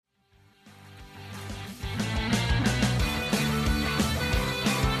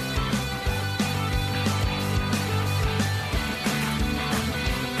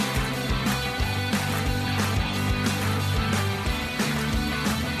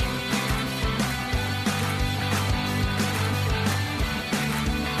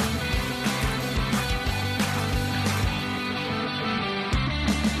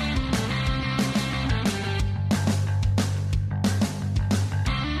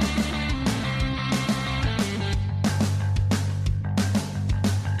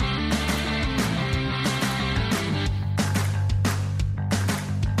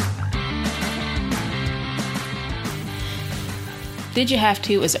Did You Have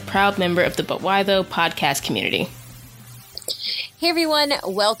To is a proud member of the But Why Though podcast community. Hey everyone,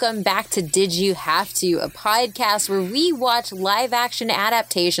 welcome back to Did You Have To, a podcast where we watch live-action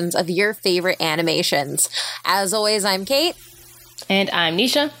adaptations of your favorite animations. As always, I'm Kate. And I'm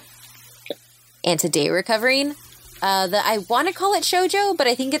Nisha. And today we're covering I want to call it shoujo, but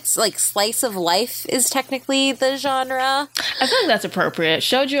I think it's like slice of life is technically the genre. I feel like that's appropriate.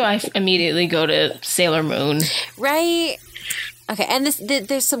 Shoujo, I immediately go to Sailor Moon. Right? Okay, and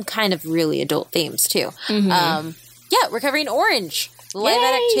there's some kind of really adult themes too. Mm-hmm. Yeah, we're covering Orange, the live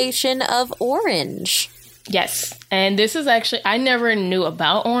adaptation of Orange. Yes, and this is actually, I never knew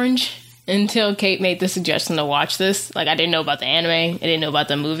about Orange until Kate made the suggestion to watch this. Like, I didn't know about the anime, I didn't know about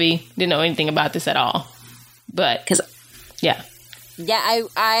the movie, didn't know anything about this at all. But, yeah. Yeah,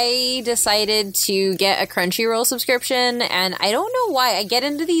 I decided to get a Crunchyroll subscription, and I don't know why. I get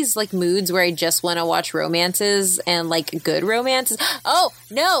into these, like, moods where I just want to watch romances and, like, good romances. Oh,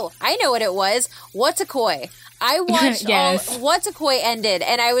 no, I know what it was. Watakoi. I watched yes. Watakoi ended,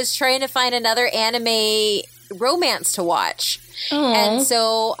 and I was trying to find another anime romance to watch. Aww. And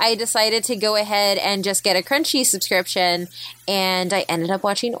so I decided to go ahead and just get a Crunchy subscription, and I ended up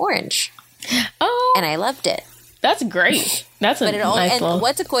watching Orange. Oh. And I loved it. That's great. That's a nice little... And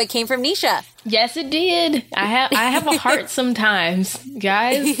Watakoi came from Nisha. Yes, it did. I have a heart sometimes,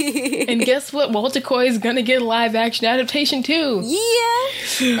 guys. And guess what? Watakoi is going to get a live action adaptation too.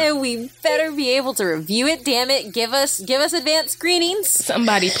 Yeah. And we better be able to review it. Damn it. Give us advanced screenings.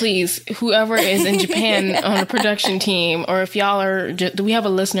 Somebody, please. Whoever is in Japan on the production team, or if y'all are... Do we have a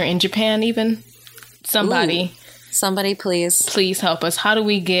listener in Japan even? Somebody. Ooh. Somebody, please. Please help us. How do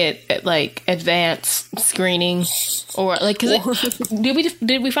we get, like, advanced screening? Or, like,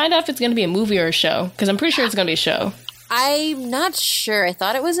 did we find out if it's going to be a movie or a show? Because I'm pretty sure it's going to be a show. I'm not sure. I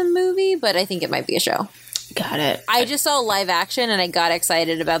thought it was a movie, but I think it might be a show. Got it. I just saw live action, and I got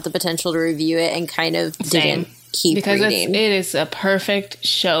excited about the potential to review it and kind of didn't keep reading. It is a perfect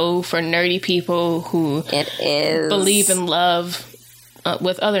show for nerdy people who believe in love.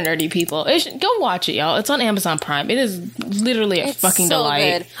 With other nerdy people. Go watch it, y'all. It's on Amazon Prime. It is literally a fucking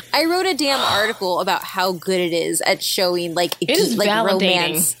delight. Good. I wrote a damn article about how good it is at showing like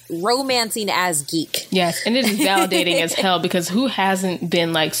romancing as geek. Yes, and it is validating as hell, because who hasn't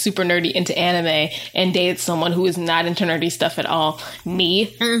been like super nerdy into anime and dated someone who is not into nerdy stuff at all?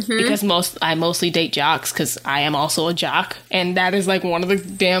 Me, because I mostly date jocks because I am also a jock, and that is like one of the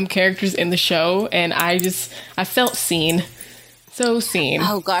damn characters in the show, and I felt seen. So seen.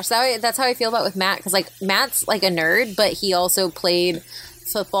 Oh gosh, that's how I feel about with Matt, because like Matt's like a nerd, but he also played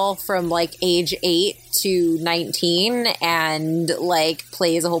football from like age 8 to 19 and like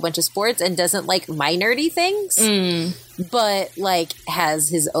plays a whole bunch of sports and doesn't like my nerdy things, but like has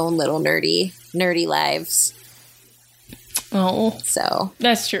his own little nerdy lives. Oh, so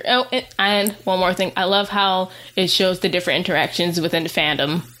that's true. Oh, and one more thing, I love how it shows the different interactions within the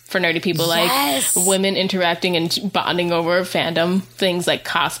fandom. For nerdy people, yes. Like women interacting and bonding over fandom, things like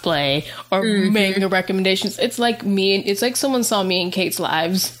cosplay or manga recommendations. It's like someone saw me and Kate's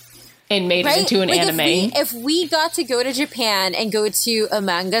lives and made it into an anime. If we got to go to Japan and go to a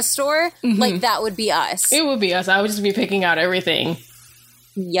manga store, like that would be us. It would be us. I would just be picking out everything.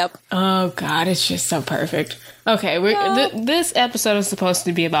 Yep. Oh God, it's just so perfect. Okay, this episode is supposed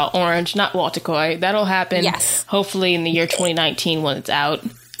to be about Orange, not Watakoi. That'll happen. Yes. Hopefully in the year 2019 when it's out.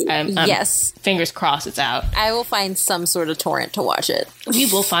 Yes. Fingers crossed it's out. I will find some sort of torrent to watch it. We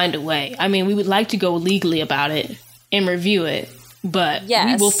will find a way. I mean, we would like to go legally about it and review it, but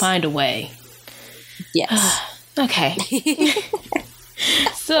we will find a way. Yes. Okay.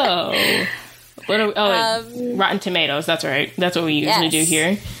 So, what are we, Rotten Tomatoes. That's right. That's what we usually do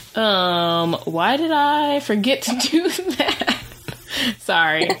here. Why did I forget to do that?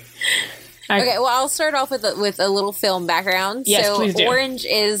 Sorry. Okay, well, I'll start off with a little film background. Yes, so, please do. Orange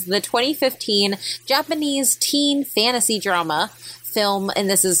is the 2015 Japanese teen fantasy drama film, and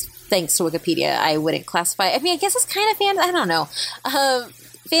this is, thanks to Wikipedia, I wouldn't classify. I mean, I guess it's kind of I don't know.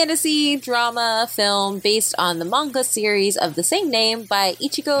 Fantasy drama film based on the manga series of the same name by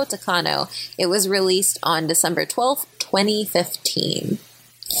Ichigo Takano. It was released on December 12th, 2015.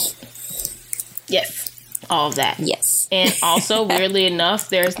 Yes. All of that. Yes. And also, weirdly enough,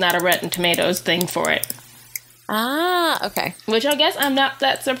 there's not a Rotten Tomatoes thing for it. Ah, okay. Which I guess I'm not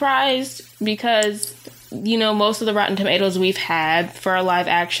that surprised, because, you know, most of the Rotten Tomatoes we've had for our live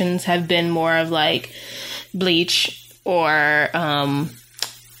actions have been more of like Bleach or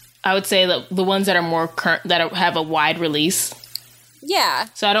I would say the ones that are more current, that have a wide release. Yeah.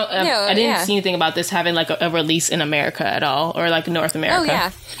 So I didn't see anything about this having like a release in America at all, or like North America. Oh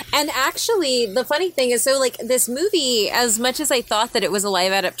yeah. And actually, the funny thing is, so like this movie, as much as I thought that it was a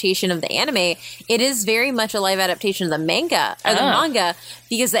live adaptation of the anime, it is very much a live adaptation of the manga,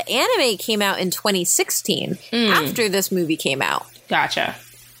 because the anime came out in 2016 after this movie came out. Gotcha.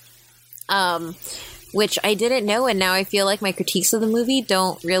 Which I didn't know, and now I feel like my critiques of the movie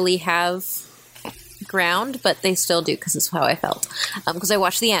don't really have ground, but they still do, because it's how I felt, because I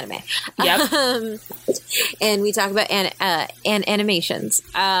watched the anime. Yep. And we talk about animations,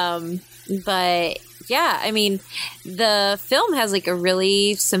 but yeah, I mean, the film has like a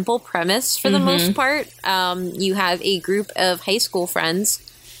really simple premise for the most part. You have a group of high school friends,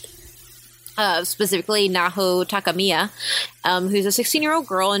 specifically Naho Takamiya, who's a 16-year-old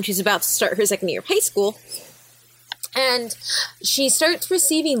girl, and she's about to start her second year of high school, and she starts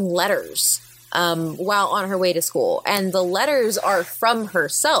receiving letters while on her way to school. And the letters are from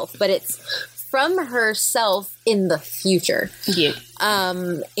herself, but it's from herself in the future. Yeah.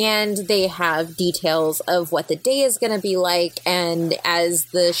 And they have details of what the day is going to be like. And as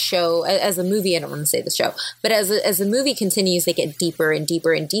the movie, I don't want to say the show, but as the movie continues, they get deeper and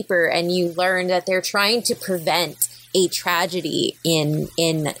deeper and deeper. And you learn that they're trying to prevent a tragedy in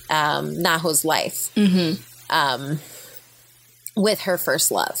Naho's life, with her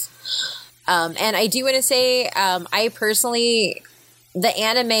first love. And I do want to say, I personally, the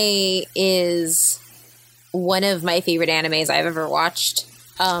anime is one of my favorite animes I've ever watched,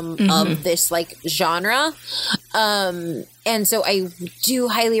 of this like genre. And so I do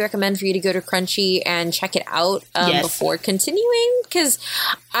highly recommend for you to go to Crunchy and check it out before continuing, because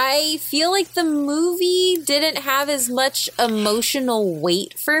I feel like the movie didn't have as much emotional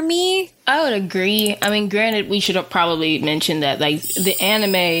weight for me. I would agree. I mean, granted, we should have probably mentioned that like the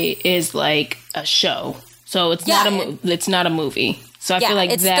anime is like a show, so it's not a movie. So I feel like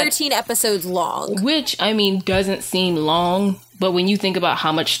it's 13 episodes long, which I mean doesn't seem long, but when you think about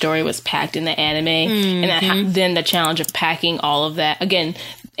how much story was packed in the anime, and then the challenge of packing all of that, again,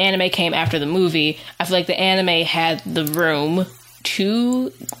 anime came after the movie. I feel like the anime had the room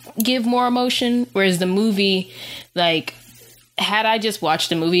to give more emotion, whereas the movie, like, had I just watched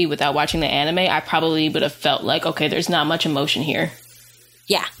the movie without watching the anime, I probably would have felt like, okay, there's not much emotion here.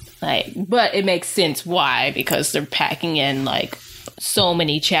 Yeah. Like, but it makes sense why, because they're packing in like so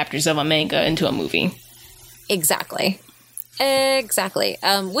many chapters of a manga into a movie. Exactly.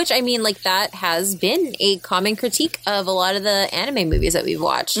 Which, I mean, like, that has been a common critique of a lot of the anime movies that we've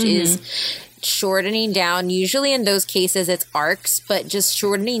watched, is shortening down. Usually in those cases it's arcs, but just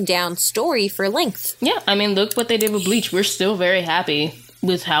shortening down story for length. Yeah, I mean, look what they did with Bleach. We're still very happy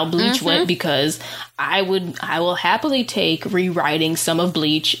with how Bleach went, because I will happily take rewriting some of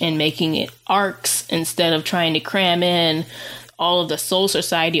Bleach and making it arcs instead of trying to cram in all of the Soul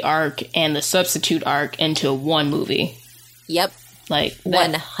Society arc and the Substitute arc into one movie. Yep. Like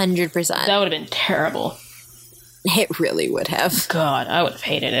that, 100%. That would have been terrible. It really would have. God, I would have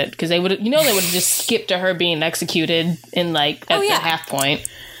hated it, because they would have just skipped to her being executed in like at the half point.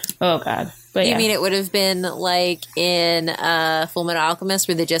 Oh God. But you mean it would have been like in Full Metal Alchemist,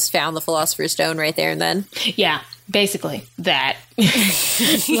 where they just found the Philosopher's Stone right there and then? Yeah, basically that.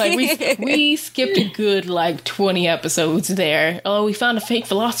 Like we skipped a good like 20 episodes there. Oh, we found a fake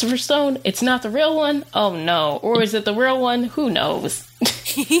Philosopher's Stone. It's not the real one. Oh no, or is it the real one? Who knows?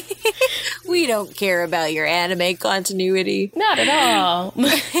 We don't care about your anime continuity. Not at all.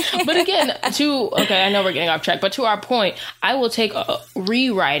 But again, I know we're getting off track, but to our point, I will take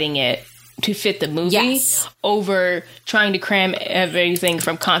rewriting it to fit the movie over trying to cram everything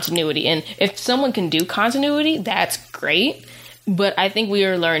from continuity. And if someone can do continuity, that's great. But I think we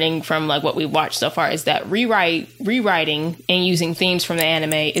are learning from like what we watched so far is that rewriting and using themes from the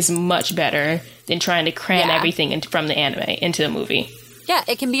anime is much better than trying to cram everything from the anime into the movie. Yeah,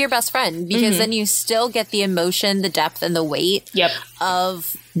 it can be your best friend, because then you still get the emotion, the depth, and the weight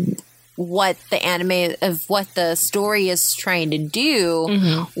of what the story is trying to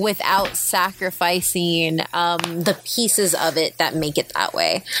do without sacrificing the pieces of it that make it that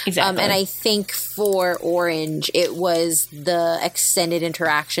way. Exactly. And I think for Orange, it was the extended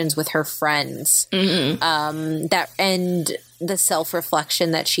interactions with her friends, and the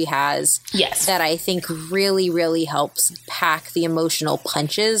self-reflection that she has, that I think really, really helps pack the emotional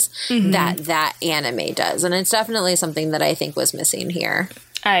punches that anime does. And it's definitely something that I think was missing here.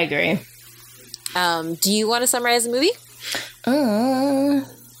 I agree. Do you want to summarize the movie?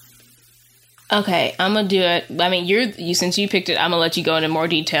 Okay, I'm gonna do it. I mean, since you picked it, I'm gonna let you go into more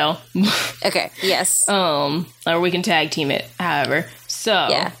detail. Okay. Yes. Or we can tag team it. However,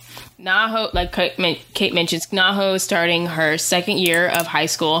 so Naho, like Kate mentions, Naho is starting her second year of high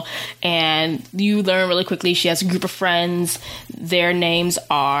school, and you learn really quickly she has a group of friends. Their names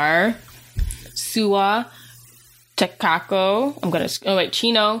are Suwa, Takako,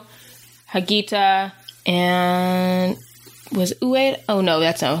 Chino, Hagita, and was Ueda? Oh no,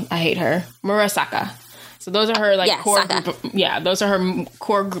 I hate her. Murasaka. So those are her those are her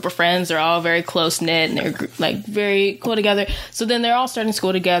core group of friends. They're all very close knit and they're like very cool together. So then they're all starting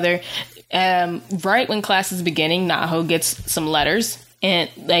school together. Right when class is beginning, Naho gets some letters. And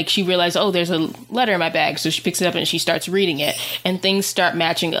like she realized, oh, there's a letter in my bag. So she picks it up and she starts reading it. And things start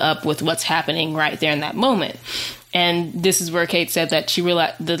matching up with what's happening right there in that moment. And this is where Kate said that she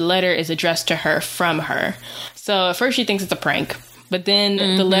realized the letter is addressed to her from her. So at first she thinks it's a prank. But then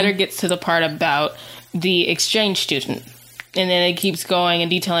the letter gets to the part about the exchange student. And then it keeps going and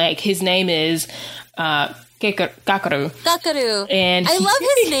detailing, like, his name is Kakaru. Kakaru. And I love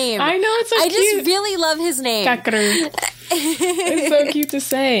his name. I know, it's so cute. I just really love his name. Kakaru. It's so cute to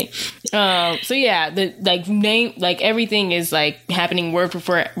say. So yeah, the name, everything is happening word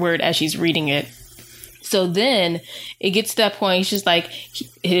for word as she's reading it. So then it gets to that point. She's like,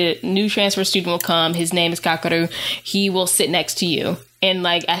 his new transfer student will come. His name is Kakaru. He will sit next to you. And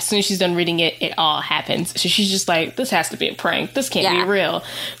as soon as she's done reading it, it all happens. So she's just like, this has to be a prank. This can't be real.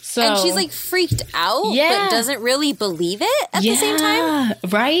 So, and she's freaked out, but doesn't really believe it at the same time.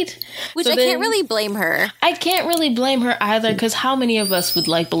 Right? Which I can't really blame her. I can't really blame her either, because how many of us would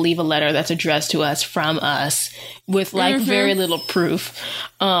believe a letter that's addressed to us from us with very little proof?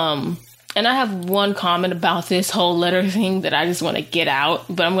 And I have one comment about this whole letter thing that I just want to get out,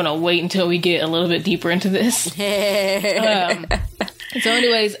 but I'm going to wait until we get a little bit deeper into this. So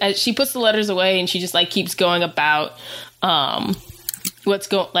anyways, she puts the letters away and she just keeps going about what's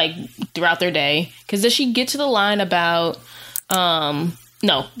going throughout their day. Because does she get to the line about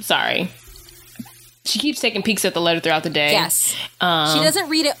no, sorry. She keeps taking peeks at the letter throughout the day. Yes. She doesn't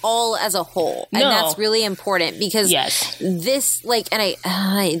read it all as a whole. And that's really important because this, and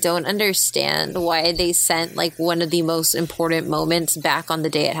I don't understand why they sent, one of the most important moments back on the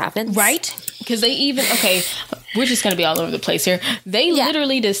day it happens. Right? Because they even, we're just going to be all over the place here. They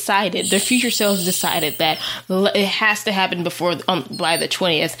literally decided, their future selves decided that it has to happen by the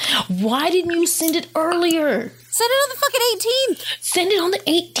 20th. Why didn't you send it earlier? Send it on the fucking 18th. Send it on the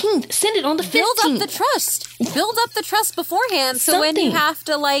 18th. Send it on the 15th. Build up the trust. Build up the trust beforehand. So when you have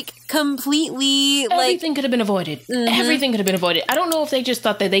to, completely, everything could have been avoided. Mm-hmm. Everything could have been avoided. I don't know if they just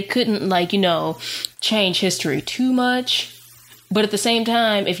thought that they couldn't, change history too much. But at the same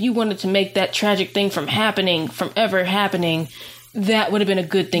time, if you wanted to make that tragic thing from ever happening, that would have been a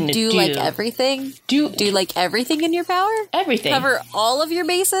good thing to do. Do everything? Do everything in your power? Everything. Cover all of your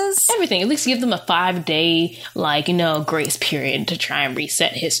bases? Everything. At least give them a 5-day, grace period to try and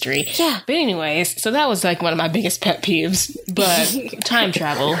reset history. Yeah. But anyways, so that was one of my biggest pet peeves. But time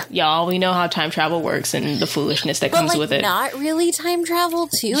travel, y'all, we know how time travel works and the foolishness that comes with it. Not really time travel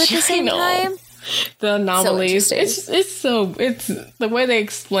too at the same time. The anomalies. So it's the way they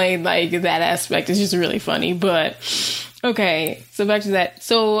explain that aspect is just really funny. But okay, so back to that.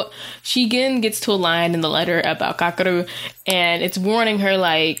 So she again gets to a line in the letter about Kakaru, and it's warning her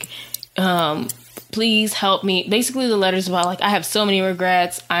please help me. Basically, the letter's about I have so many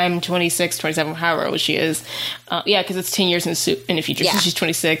regrets. I'm 26, 27, however old she is. Because it's 10 years in the future. So she's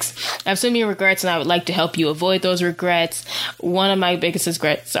 26. I have so many regrets, and I would like to help you avoid those regrets. One of my biggest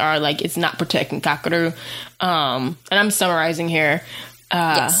regrets are it's not protecting Kakaru. And I'm summarizing here.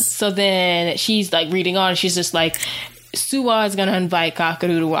 So then she's reading on, and she's just Suwa is gonna invite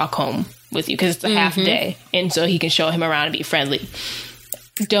Kakaru to walk home with you because it's a half day, and so he can show him around and be friendly.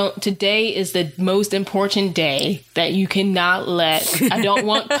 Today is the most important day that you cannot let. I don't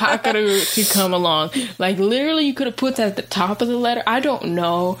want Kakaru to come along. Literally, you could have put that at the top of the letter. I don't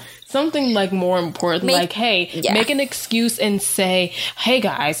know. Something more important, make an excuse and say, hey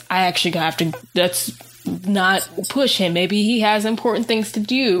guys, I actually have to, let's not push him. Maybe he has important things to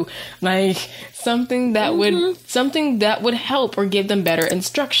do. Something that would help or give them better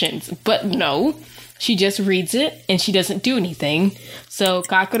instructions. But no. She just reads it, and she doesn't do anything. So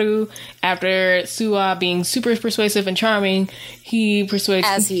Kakaru, after Suwa being super persuasive and charming, he persuades...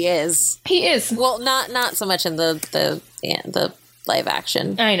 As he is. He is. Well, not so much in the live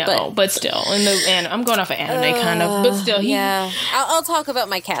action. I know, but still. And I'm going off of anime, kind of. But still, I'll talk about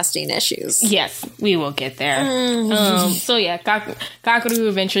my casting issues. Yes, we will get there. So yeah, Kakaru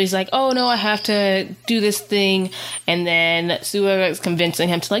eventually is oh no, I have to do this thing. And then Suwa is convincing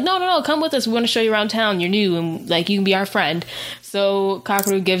him to no, come with us. We want to show you around town. You're new, and you can be our friend. So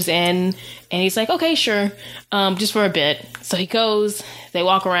Kakaru gives in, And he's like, okay, sure, just for a bit. So he goes, they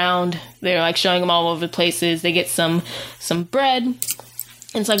walk around, they're like showing him all over the places. They get some bread.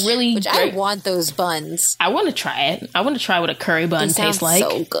 And it's like really Which great. I want those buns. I want to try it. I want to try what a curry bun tastes like.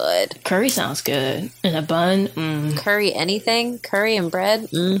 So good. Curry sounds good. And a bun, Curry anything? Curry and bread?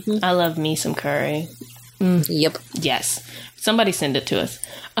 Mm-hmm. I love me some curry. Yep. Yes. Somebody send it to us.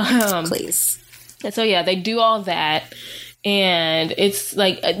 Please. And so, yeah, they do all that. And it's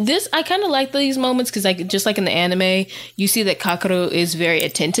like this. I kind of like these moments because, like, just like in the anime, you see that Kakeru is very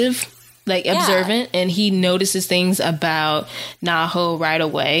attentive, like observant, and he notices things about Naho right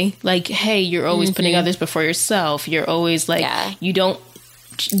away. Like, hey, you're always putting others before yourself. You're always like, you don't.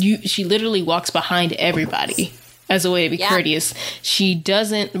 She literally walks behind everybody as a way to be courteous. She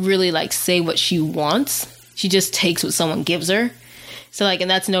doesn't really like say what she wants. She just takes what someone gives her. So like,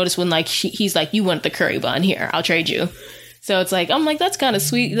 and that's noticed when like he's like, you want the curry bun, here, I'll trade you. So it's like, I'm like, that's kind of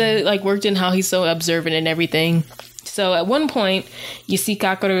sweet that like worked in how he's so observant and everything. So at one point, you see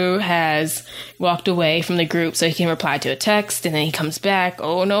Kakeru has walked away from the group so he can reply to a text, and then he comes back.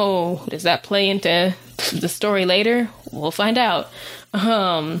 Oh no, does that play into the story later? We'll find out.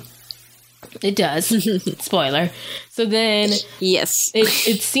 It does. Spoiler. So then, yes,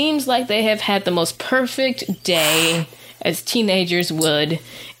 it seems like they have had the most perfect day as teenagers would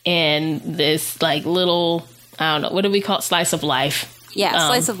in this like little, I don't know, what do we call it? Slice of life. Yeah,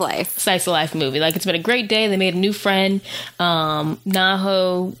 slice of life. Slice of life movie. Like, it's been a great day. They made a new friend.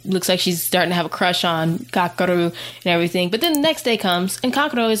 Naho looks like she's starting to have a crush on Kakeru and everything. But then the next day comes, and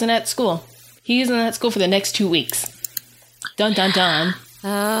Kakeru isn't at school. He isn't at school for the next 2 weeks. Dun, dun, dun.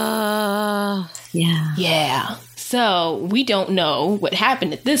 Yeah. Yeah. So, we don't know what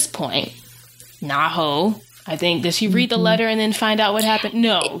happened at this point. Naho, I think, does she read the letter and then find out what happened?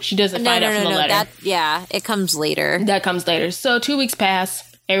 No, she doesn't find out from the letter. It comes later. That comes later. So 2 weeks pass.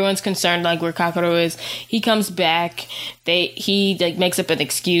 Everyone's concerned, like, where Kakeru is. He comes back. He like makes up an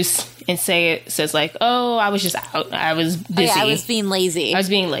excuse and says like, "Oh, I was just out. I was busy. I was being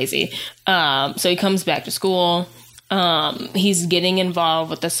lazy. So he comes back to school. He's getting involved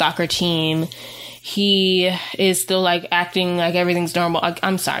with the soccer team. He is still like acting like everything's normal.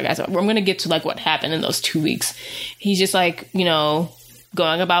 I'm sorry, guys. I'm going to get to like what happened in those 2 weeks. He's just like, you know,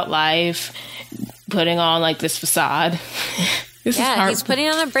 going about life, putting on like this facade. He's putting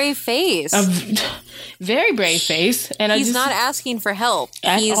on a brave face. A very brave face. And he's not asking for help.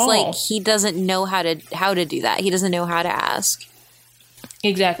 He's all. Like, he doesn't know how to do that. He doesn't know how to ask.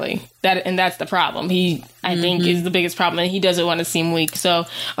 Exactly. That's the problem. I think is the biggest problem, and he doesn't want to seem weak. So,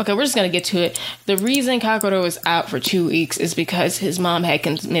 okay, we're just going to get to it. The reason Kakeru was out for 2 weeks is because his mom had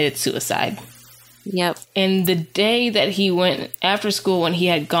committed suicide. Yep. And the day that he went after school, when he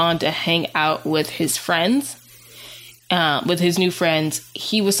had gone to hang out with his friends, with his new friends,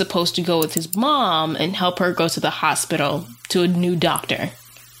 he was supposed to go with his mom and help her go to the hospital to a new doctor.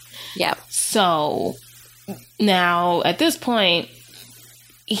 Yep. So now at this point,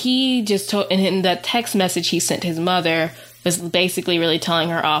 he just told, and in that text message he sent his mother was basically really telling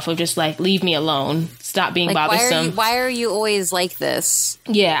her off of just like, leave me alone, stop being like, bothersome. Why are you always like this?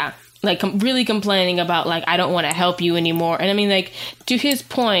 Yeah, like really complaining about like, I don't want to help you anymore. And I mean, like, to his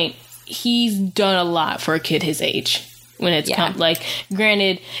point, he's done a lot for a kid his age. When it's like,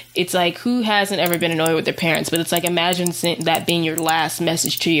 granted, it's like, who hasn't ever been annoyed with their parents? But it's like, imagine that being your last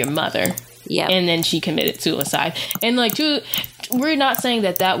message to your mother. Yeah. And then she committed suicide. And like, we're not saying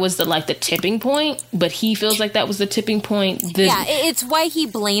that was the tipping point, but he feels like that was the tipping point. It's why he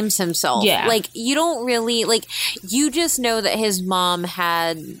blames himself. Yeah. Like, you don't really, like, you just know that his mom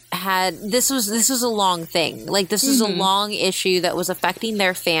had this was a long thing. Like, this was a long issue that was affecting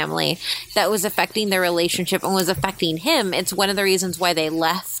their family, that was affecting their relationship, and was affecting him. It's one of the reasons why they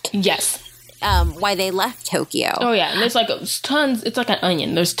left. Yes. Why they left Tokyo. Oh, yeah. And there's like tons, it's like an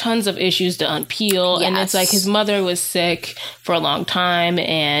onion. There's tons of issues to unpeel. Yes. And it's like his mother was sick for a long time,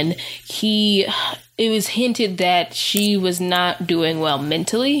 and it was hinted that she was not doing well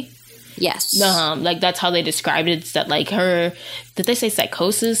mentally. Yes. Like, that's how they described it. It's that, like, did they say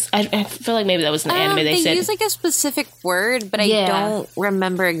psychosis? I feel like maybe that was in the anime. They said. They use, like, a specific word, but I don't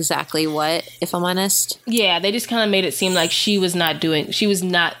remember exactly what, if I'm honest. Yeah, they just kind of made it seem like she was not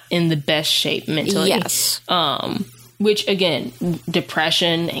in the best shape mentally. Yes. Which, again,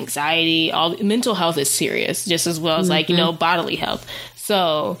 depression, anxiety, mental health is serious, just as well as, like, you know, bodily health.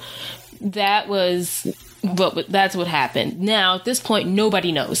 So that's what happened. Now, at this point,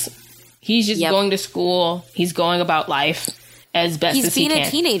 nobody knows. He's just going to school. He's going about life as best as he can. He's being a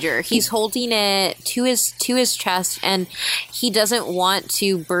teenager. He's holding it to his chest, and he doesn't want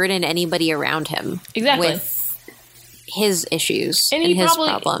to burden anybody around him. Exactly. his issues and he his probably,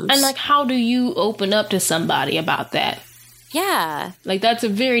 problems. and like, how do you open up to somebody about that? Yeah. Like, that's a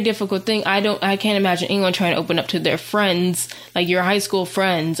very difficult thing. I can't imagine anyone trying to open up to their friends, like your high school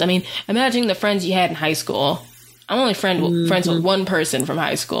friends. I mean, imagine the friends you had in high school. I'm only friends with one person from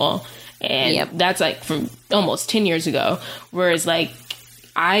high school, and that's like from almost 10 years ago. Whereas, like,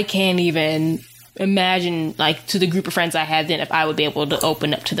 I can't even imagine, like, to the group of friends I had then, if I would be able to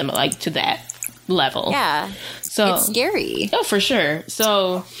open up to them, like, to that level. Yeah. So it's scary. Oh, for sure.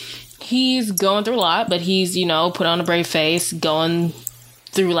 So he's going through a lot, but he's, you know, put on a brave face, going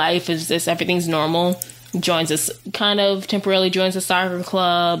through life as this everything's normal. Temporarily joins a soccer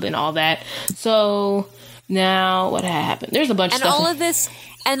club and all that. So now what happened? There's a bunch of stuff. And all of this,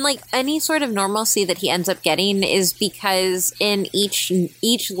 and like any sort of normalcy that he ends up getting is because in each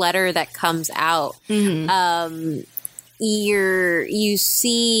letter that comes out, you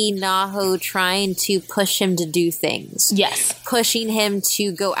see Naho trying to push him to do things. Yes. Pushing him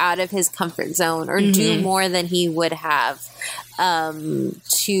to go out of his comfort zone or do more than he would have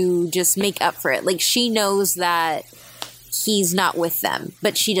to just make up for it. Like, she knows that he's not with them,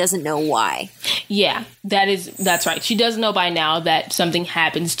 but she doesn't know why. Yeah, that's right. She does know by now that something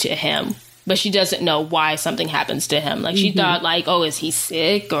happens to him, but she doesn't know why something happens to him. Like, she thought, like, oh, is he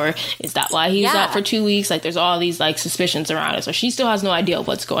sick? Or is that why he's out for 2 weeks? Like, there's all these, like, suspicions around it. So she still has no idea of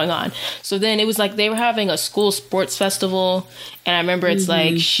what's going on. So then it was like they were having a school sports festival. And I remember it's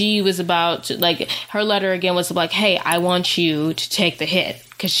like she was about to, like, her letter again was like, hey, I want you to take the hit.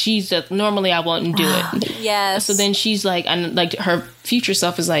 Because she's normally I won't do it. Yes. So then she's like, and like her future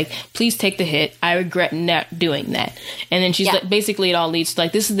self is like, please take the hit. I regret not doing that. And then she's like, basically it all leads to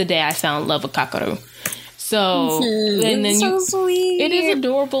like, this is the day I fell in love with Kakeru. So and then so sweet. It is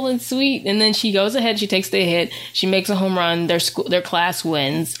adorable and sweet. And then she goes ahead, she takes the hit, she makes a home run, their class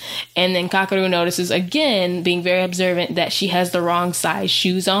wins, and then Kakeru notices again, being very observant, that she has the wrong size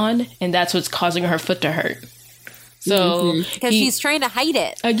shoes on, and that's what's causing her foot to hurt. So because she's trying to hide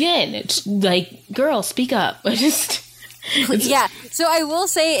it again. It's like, girl, speak up. Yeah. So I will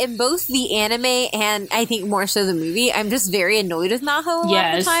say, in both the anime and I think more so the movie, I'm just very annoyed with Naho a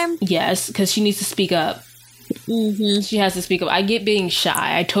lot of the time. Yes, because she needs to speak up. She has to speak up. I get being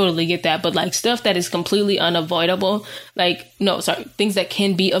shy. I totally get that. But like stuff that is completely unavoidable, things that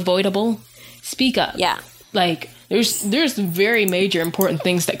can be avoidable, speak up. Yeah. Like there's very major important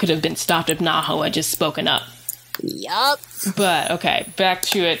things that could have been stopped if Naho had just spoken up. Yup. But okay, back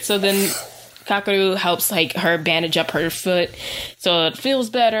to it. So then Kakeru helps like her bandage up her foot so it feels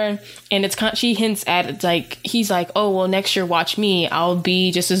better, and she hints at it's like, he's like, oh well, next year watch me, I'll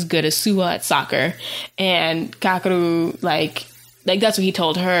be just as good as Suwa at soccer. And Kakeru like that's what he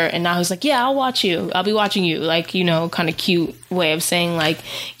told her, and now he's like, yeah, I'll watch you, I'll be watching you, like, you know, kind of cute way of saying like,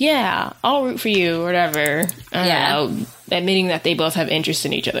 yeah, I'll root for you or whatever. I don't know, admitting that they both have interest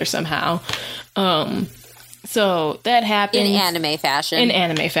in each other somehow. So that happens. In anime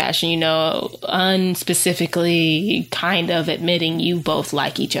fashion, you know, unspecifically kind of admitting you both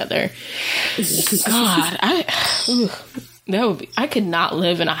like each other. God, I could not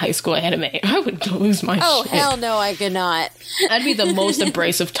live in a high school anime. I would lose my shit. Oh, hell no, I could not. I'd be the most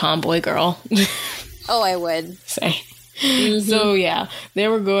abrasive tomboy girl. Oh, I would. Say. So, yeah, they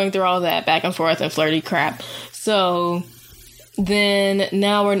were going through all that back and forth and flirty crap. So then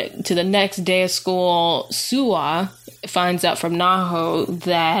now we're to the next day of school. Suwa finds out from Naho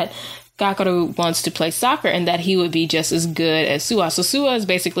that Kakeru wants to play soccer and that he would be just as good as Suwa. So Suwa is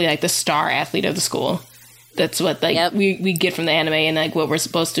basically like the star athlete of the school. That's what we get from the anime, and like what we're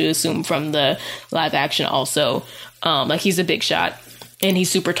supposed to assume from the live action also. Like, he's a big shot and he's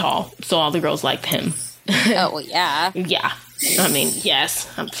super tall, so all the girls liked him. Oh yeah. Yeah. I mean, yes,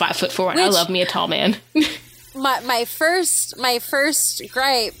 I'm 5'4" and I love me a tall man. My first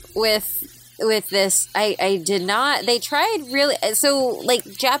gripe with this, I did not. They tried really, so like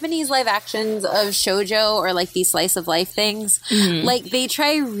Japanese live actions of shoujo or like these slice of life things, like they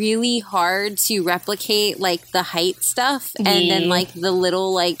try really hard to replicate like the height stuff and then like the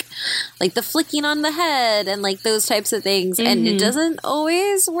little like the flicking on the head and like those types of things, and it doesn't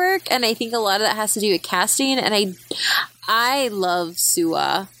always work. And I think a lot of that has to do with casting. And I love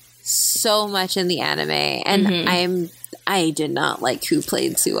Suwa so much in the anime, and I did not like who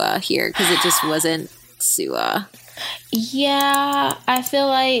played Suwa here because it just wasn't Suwa. Yeah, I feel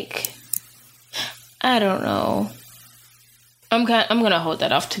like, I don't know. I'm gonna hold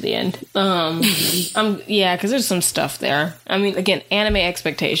that off to the end. Because there's some stuff there. I mean, again, anime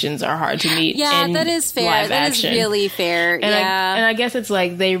expectations are hard to meet. Yeah, that is fair. That is really fair. And I guess it's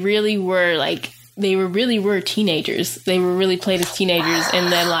like they really were like they were teenagers. They were really played as teenagers in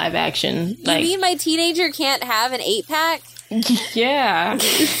the live action. Like, you mean my teenager can't have an 8-pack? Yeah.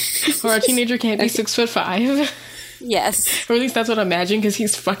 Or a teenager can't be 6'5". Yes. Or at least that's what I imagine, because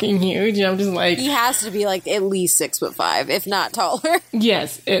he's fucking huge. And I'm just like... He has to be, like, at least 6'5", if not taller.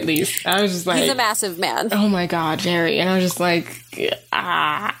 Yes, at least. I was just like... He's a massive man. Oh my god, very. And I was just like...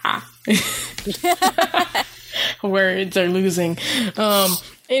 Words are losing.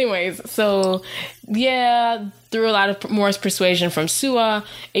 Anyways, so... Yeah, through a lot of more persuasion from Suwa,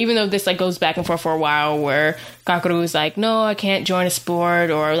 even though this, like, goes back and forth for a while, where Kakeru is like, no, I can't join a sport,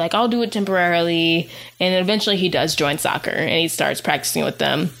 or, like, I'll do it temporarily, and eventually he does join soccer, and he starts practicing with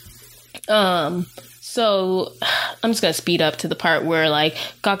them. So, I'm just gonna speed up to the part where, like,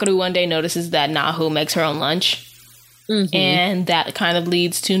 Kakeru one day notices that Naho makes her own lunch. Mm-hmm. And that kind of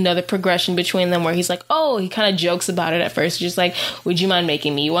leads to another progression between them where he's like, oh, he kind of jokes about it at first. Just like, would you mind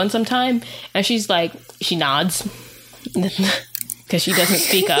making me one sometime? And she's like, she nods. Because she doesn't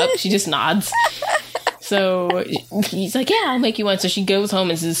speak up. She just nods. So he's like, yeah, I'll make you one. So she goes home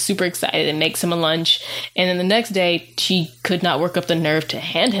and is super excited and makes him a lunch. And then the next day, she could not work up the nerve to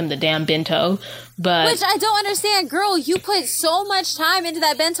hand him the damn bento. But which I don't understand. Girl, you put so much time into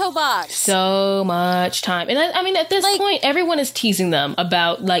that bento box. So much time. And I mean, at this point, everyone is teasing them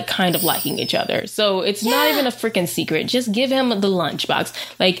about, like, kind of liking each other. So it's not even a freaking secret. Just give him the lunchbox.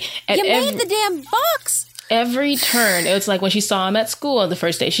 Like, you made the damn box. Every turn, it's like when she saw him at school the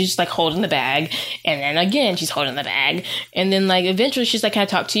first day, she's just like holding the bag, and then again she's holding the bag, and then like eventually she's like, can I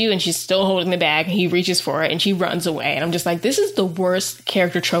talk to you? And she's still holding the bag, and he reaches for it and she runs away, and I'm just like, this is the worst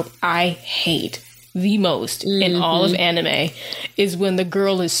character trope I hate the most in all of anime, is when the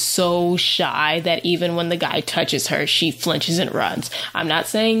girl is so shy that even when the guy touches her, she flinches and runs. I'm not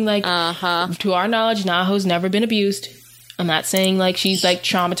saying like to our knowledge Naho's never been abused. I'm not saying like she's like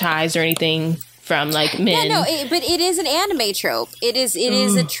traumatized or anything from like men. Yeah, no, but it is an anime trope. It is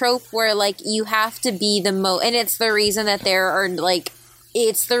a trope where like you have to be the and it's the reason that there are like,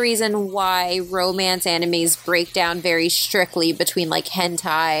 it's the reason why romance animes break down very strictly between like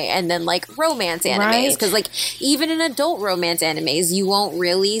hentai and then like romance animes, because like even in adult romance animes you won't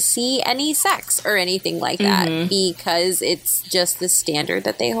really see any sex or anything like that because it's just the standard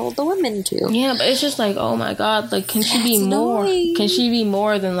that they hold the women to. Yeah, but it's just like, oh my god, like can she be more? Can she be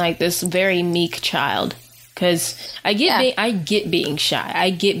more than like this very meek child? Because I get being shy. I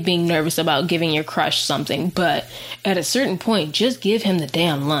get being nervous about giving your crush something. But at a certain point, just give him the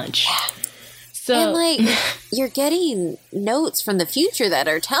damn lunch. So, and, like, you're getting notes from the future that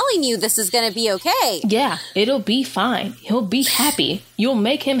are telling you this is going to be okay. Yeah, it'll be fine. He'll be happy. You'll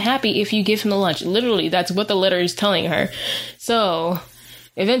make him happy if you give him the lunch. Literally, that's what the letter is telling her. So,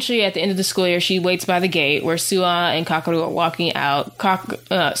 eventually, at the end of the school year, she waits by the gate where Suwa and Kakeru are walking out.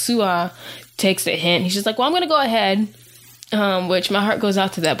 Suwa takes the hint. He's just like, well, I'm going to go ahead. Which my heart goes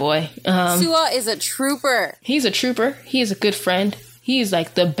out to that boy. Suwa is a trooper. He's a trooper. He is a good friend. He is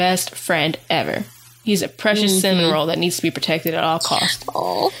like the best friend ever. He's a precious cinnamon roll that needs to be protected at all costs.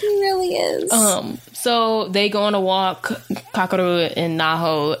 Oh, he really is. So they go on a walk, Kakeru and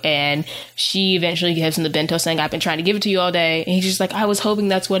Naho, and she eventually gives him the bento saying, I've been trying to give it to you all day. And he's just like, I was hoping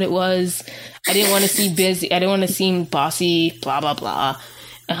that's what it was. I didn't want to seem busy. I didn't want to seem bossy, blah, blah, blah.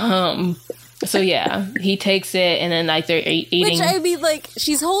 So yeah, he takes it, and then like they're eating. Which I mean, like,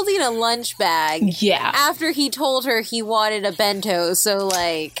 she's holding a lunch bag. Yeah. After he told her he wanted a bento, so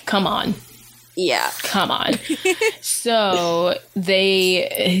like, come on. Yeah. Come on. So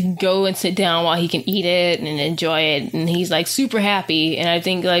they go and sit down while he can eat it and enjoy it, and he's like super happy. And I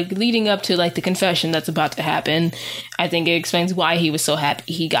think like leading up to like the confession that's about to happen, I think it explains why he was so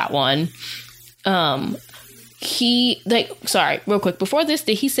happy he got one. Real quick, before this,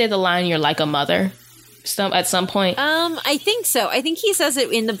 did he say the line, you're like a mother? At some point? I think so. I think he says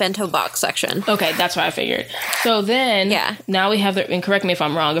it in the bento box section. Okay, that's what I figured. So then, now we have and correct me if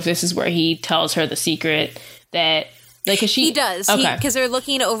I'm wrong, if this is where he tells her the secret that, like, cause he does. Okay. Because they're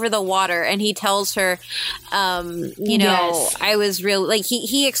looking over the water, and he tells her, I was real, like,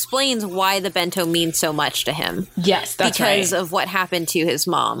 he explains why the bento means so much to him. Yes, that's right. Because of what happened to his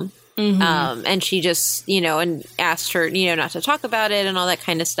mom. And she just, and asked her, not to talk about it and all that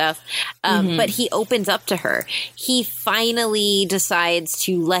kind of stuff. But he opens up to her. He finally decides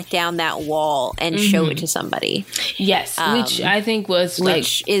to let down that wall and show it to somebody. Yes, which I think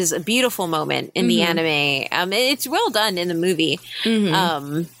which is a beautiful moment in the anime. It's well done in the movie.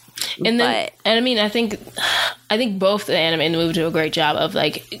 I think both the anime and the movie do a great job of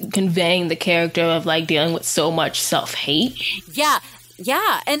like conveying the character of like dealing with so much self-hate. Yeah.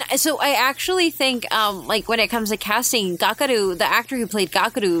 Yeah, and so I actually think, like, when it comes to casting, Gakaru, the actor who played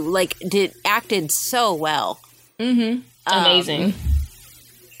Gakaru, like, acted so well. Amazing.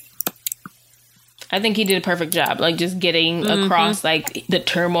 I think he did a perfect job, like, just getting across, like, the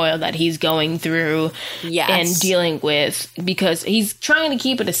turmoil that he's going through and dealing with, because he's trying to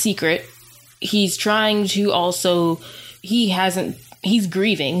keep it a secret. He's trying to also, he's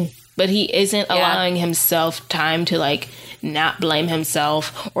grieving, but he isn't allowing himself time to, like, not blame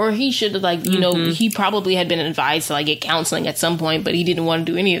himself, or he should have, like, you know, he probably had been advised to, like, get counseling at some point, but he didn't want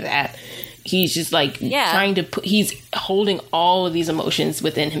to do any of that. He's just, like, trying to he's holding all of these emotions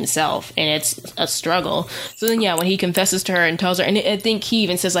within himself, and it's a struggle. So then, when he confesses to her and tells her, and I think he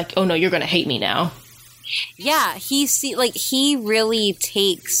even says, like, oh no, you're gonna hate me now. Yeah, he really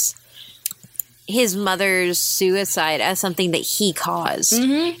takes his mother's suicide as something that he caused.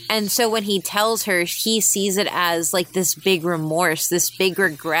 And so when he tells her, he sees it as, like, this big remorse, this big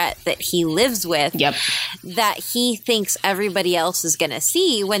regret that he lives with, that he thinks everybody else is going to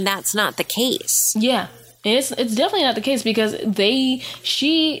see, when that's not the case. Yeah. It's definitely not the case, because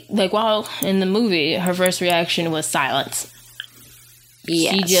she, like, while in the movie, her first reaction was silence.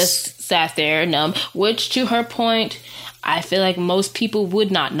 Yes. She just sat there numb, which, to her point, I feel like most people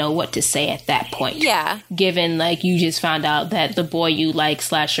would not know what to say at that point. Yeah. Given, like, you just found out that the boy you like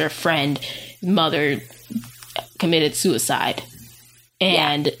 / your friend mother committed suicide.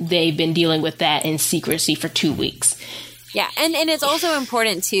 And they've been dealing with that in secrecy for 2 weeks. Yeah. And it's also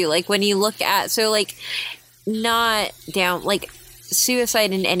important, too, like, when you look at, so, like, not down, like,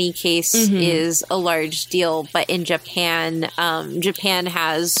 suicide in any case is a large deal, but in Japan, Japan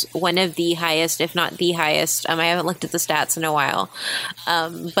has one of the highest, if not the highest, I haven't looked at the stats in a while,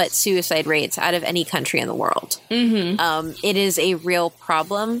 but suicide rates out of any country in the world. It is a real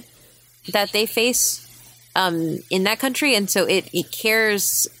problem that they face in that country, and so it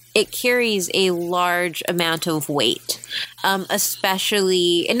carries a large amount of weight,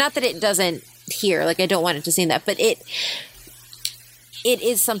 especially, and not that it doesn't here, like, I don't want it to seem that, but it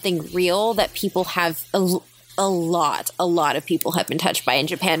is something real that people have a lot of people have been touched by in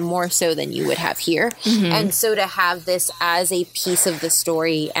Japan, more so than you would have here. And so to have this as a piece of the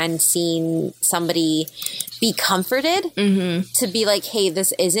story and seeing somebody be comforted to be like, hey,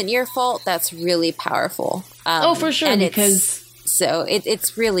 this isn't your fault, that's really powerful. For sure, because so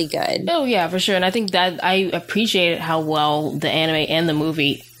it's really good. Oh yeah, for sure. And I think that I appreciated how well the anime and the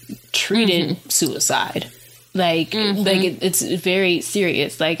movie treated suicide. Like, it's very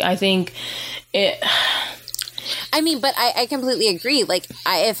serious. Like, I think it... I mean, but I completely agree. Like,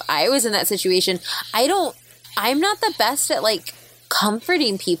 if I was in that situation, I'm not the best at, like,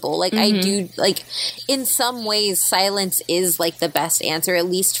 comforting people. Like, I do, like, in some ways, silence is, like, the best answer, at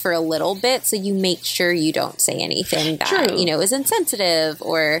least for a little bit, so you make sure you don't say anything that, you know, is insensitive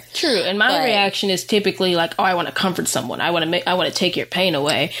or... True, and my reaction is typically like, oh, I want to comfort someone. I want to take your pain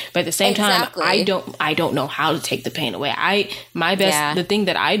away. But at the same time, I don't know how to take the pain away. The thing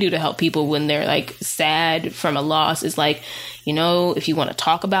that I do to help people when they're, like, sad from a loss is, like, you know, if you want to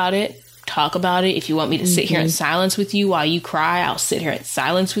talk about it. If you want me to sit here in silence with you while you cry, I'll sit here in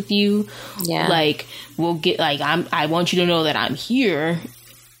silence with you. Yeah. Like, we'll get, like, I want you to know that I'm here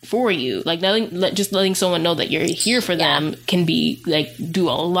for you. Like, just letting someone know that you're here for them can be, like, do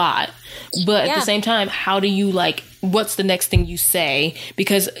a lot. But at the same time, how do you, like, what's the next thing you say?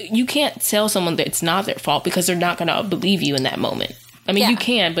 Because you can't tell someone that it's not their fault, because they're not going to believe you in that moment. I mean, you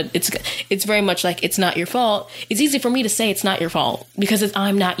can, but it's very much like, it's not your fault. It's easy for me to say it's not your fault because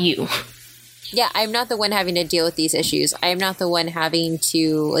I'm not you. Yeah, I'm not the one having to deal with these issues. I'm not the one having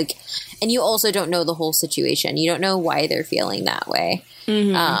to, like, and you also don't know the whole situation. You don't know why they're feeling that way.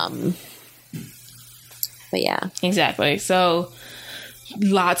 But yeah. Exactly. So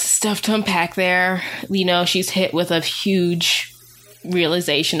lots of stuff to unpack there. You know, she's hit with a huge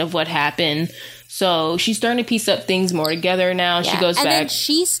realization of what happened. So she's starting to piece up things more together now. Yeah. She goes back. And then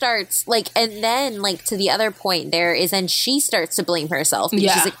she starts, like, and then, like, to the other point there is then she starts to blame herself.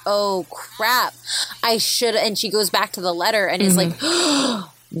 Because she's like, oh, crap. I should, and she goes back to the letter and is like,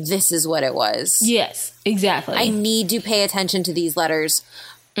 oh, this is what it was. Yes, exactly. I need to pay attention to these letters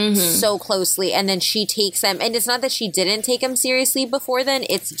so closely. And then she takes them, and it's not that she didn't take them seriously before then,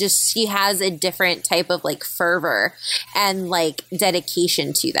 it's just she has a different type of, like, fervor and, like,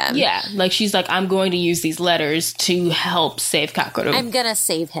 dedication to them. Yeah, like, she's like, I'm going to use these letters to help save Kakeru. I'm gonna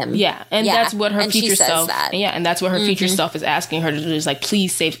save him. Yeah, and that's what her future self and that's what her future self is asking her to do, is like,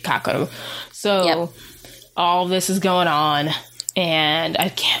 please save Kakeru. So all this is going on. And I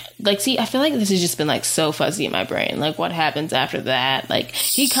can't, like, see, I feel like this has just been, like, so fuzzy in my brain. Like, what happens after that? Like,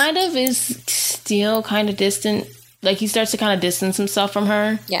 he kind of is still kind of distant Like, he starts to kind of distance himself from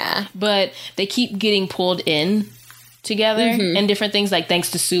her. Yeah. But they keep getting pulled in together and different things, like thanks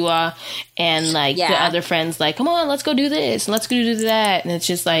to Suwa and like the other friends, like, come on, let's go do this and let's go do that. And it's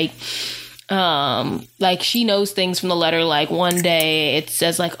just like she knows things from the letter. Like, one day it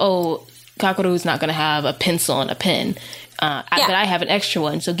says like, oh, Kakeru's not going to have a pencil and a pen. But I have an extra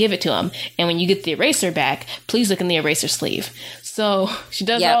one, so give it to him. And when you get the eraser back, please look in the eraser sleeve. So she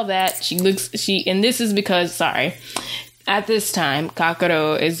does all that. And this is because, at this time,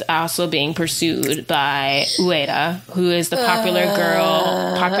 Kakeru is also being pursued by Ueda, who is the popular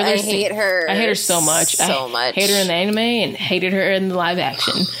girl. I hate her. I hate her so much. I hate her in the anime and hated her in the live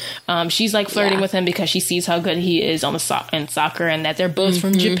action. She's like flirting with him because she sees how good he is on the in soccer, and that they're both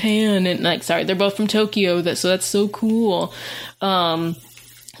from Japan, and they're both from Tokyo. So that's so cool.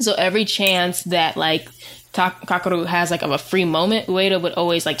 So every chance that like Kakeru has like of a free moment, Ueda would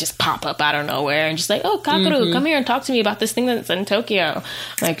always like just pop up out of nowhere and just like, oh, Kakeru, come here and talk to me about this thing that's in Tokyo.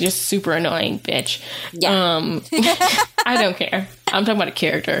 Like, just super annoying bitch. I don't care. I'm talking about a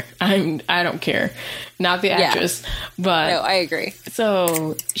character. I don't care, not the actress. But no, I agree.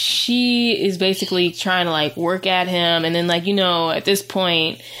 So she is basically trying to like work at him, and then like, you know, at this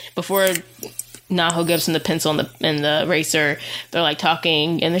point, before Naho gives him the pencil and the eraser, they're like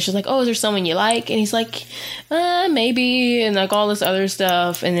talking, and then she's like, oh, is there someone you like? And he's like, maybe, and like all this other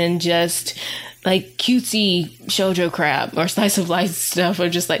stuff, and then just like cutesy shoujo crap or slice of life stuff, or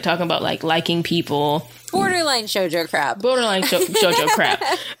just like talking about like liking people. Borderline shoujo crap. Shoujo crap.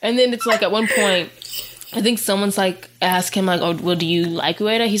 And then it's like at one point, I think someone's like ask him like, oh, well, do you like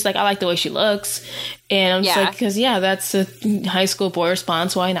Ueda? He's like, I like the way she looks. And I'm just like, because that's a high school boy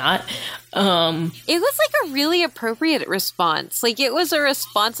response. Why not? It was like a really appropriate response. Like, it was a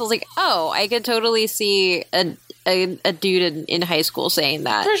response. I was like, oh, I could totally see a dude in high school saying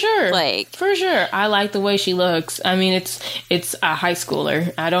that. For sure. Like, for sure. I like the way she looks. I mean, it's a high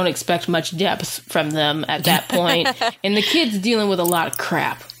schooler. I don't expect much depth from them at that point. And the kid's dealing with a lot of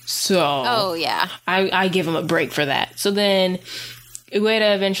crap. So, I give him a break for that. So then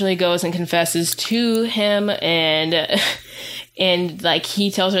Ueda eventually goes and confesses to him, and like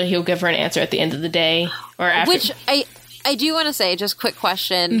he tells her he'll give her an answer at the end of the day, or after. Which I do want to say, just quick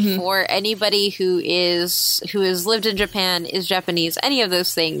question for anybody who has lived in Japan, is Japanese, any of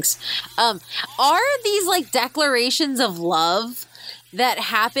those things. Are these like declarations of love that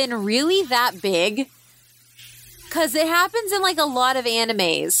happen really that big? Because it happens in like a lot of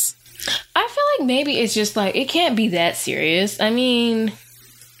animes. I feel like maybe it's just like, it can't be that serious. I mean,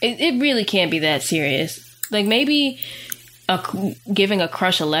 it really can't be that serious. Like, maybe giving a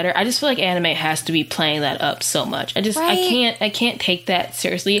crush a letter. I just feel like anime has to be playing that up so much. I can't take that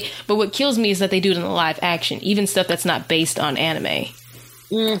seriously. But what kills me is that they do it in the live action, even stuff that's not based on anime.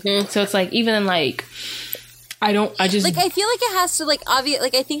 So it's like, even in like, I just like, I feel like it has to like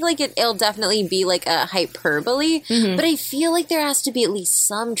like, I think like it'll definitely be like a hyperbole, but I feel like there has to be at least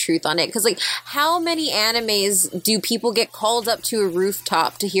some truth on it, because like, how many animes do people get called up to a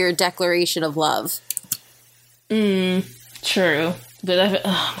rooftop to hear a declaration of love? True. But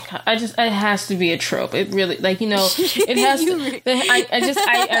oh my God, it has to be a trope. It really, like, you know, it has to.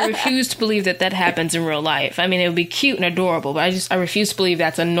 I refuse to believe that happens in real life. I mean, it would be cute and adorable, but I refuse to believe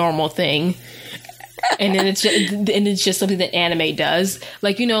that's a normal thing. And then it's just something that anime does.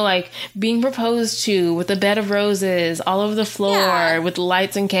 Like, you know, like being proposed to with a bed of roses all over the floor with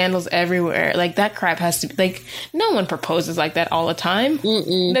lights and candles everywhere. Like, that crap has to be, like, no one proposes like that all the time.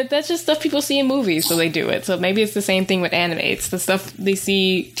 That's just stuff people see in movies, so they do it. So maybe it's the same thing with anime. It's the stuff they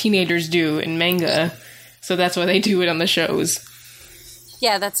see teenagers do in manga. So that's why they do it on the shows.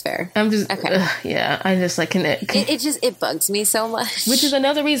 Yeah, that's fair. I'm just, I just like, it bugs me so much. Which is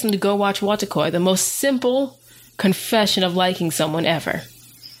another reason to go watch Watakoi, the most simple confession of liking someone ever.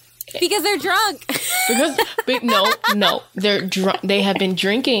 Because they're drunk. No, they're drunk. They have been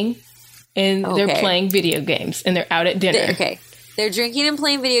drinking, and they're playing video games, and they're out at dinner. They're drinking and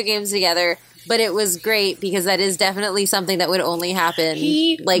playing video games together. But it was great, because that is definitely something that would only happen.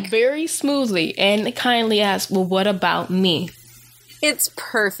 He like very smoothly and kindly asked, "Well, what about me?" It's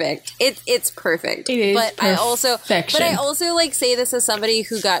perfect. It's perfect. It is but perfection. I also like say this as somebody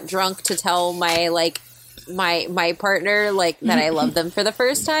who got drunk to tell my like my partner like that I love them for the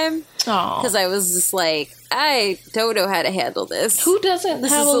first time. Because I was just like, I don't know how to handle this. Who doesn't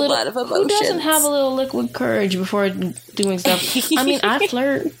have a little liquid courage before doing stuff? I mean, I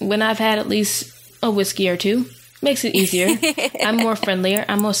flirt when I've had at least a whiskey or two. Makes it easier. I'm more friendlier.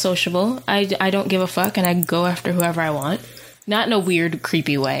 I'm more sociable. I don't give a fuck, and I go after whoever I want. Not in a weird,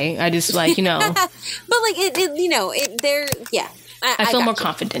 creepy way. I just, like, you know. But, like, I feel more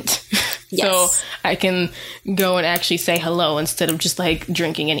confident. Yes. So I can go and actually say hello instead of just like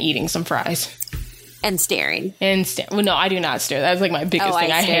drinking and eating some fries. And staring. Well, no, I do not stare. That's like my biggest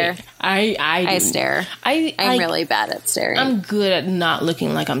thing. I stare. hate. I stare. I'm really bad at staring. I'm good at not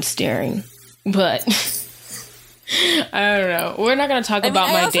looking like I'm staring, but I don't know. We're not going to talk about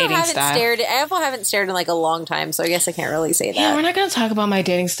my dating style. I also haven't stared in like a long time, so I guess I can't really say that. Yeah, we're not going to talk about my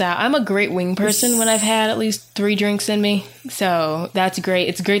dating style. I'm a great wing person when I've had at least 3 drinks in me, so that's great.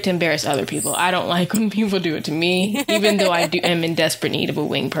 It's great to embarrass other people. I don't like when people do it to me, even though am in desperate need of a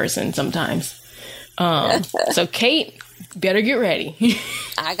wing person sometimes. So Kate, better get ready.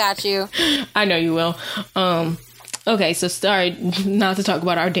 I got you. I know you will. Okay, so sorry not to talk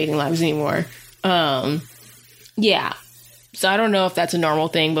about our dating lives anymore. Yeah. So I don't know if that's a normal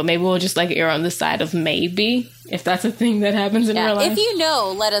thing, but maybe we'll just like err on the side of maybe, if that's a thing that happens in real life. If you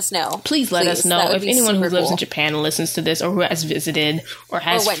know, let us know. Please let us know. If anyone who lives in Japan and listens to this, or who has visited, or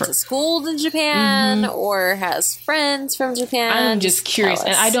went to school in Japan, or has friends from Japan. I'm just curious,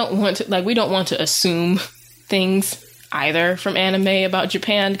 and I don't want to, we don't want to assume things either from anime about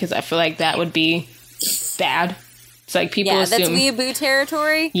Japan, because I feel like that would be bad. It's like people assume. That's weeaboo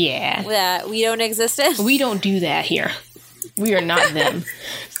territory. Yeah. That we don't exist in. We don't do that here. We are not them.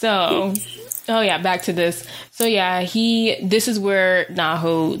 So, back to this. So this is where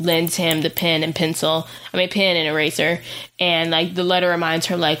Naho lends him the pen and eraser. And like the letter reminds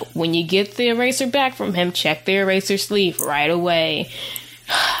her, like, when you get the eraser back from him, check the eraser sleeve right away.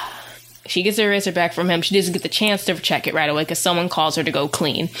 She gets the eraser back from him. She doesn't get the chance to check it right away because someone calls her to go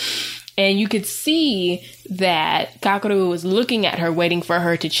clean. And you could see that Kakeru was looking at her, waiting for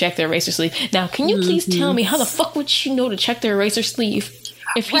her to check the eraser sleeve. Now, can you please tell me how the fuck would she know to check the eraser sleeve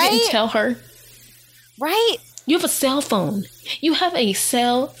if he didn't tell her? Right? You have a cell phone. You have a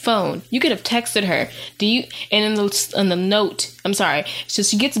cell phone. You could have texted her. And in the note, I'm sorry. So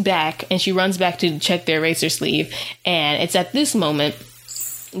she gets back and she runs back to check the eraser sleeve. And it's at this moment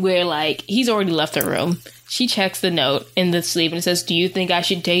where, like, he's already left the room. She checks the note in the sleeve and it says, "Do you think I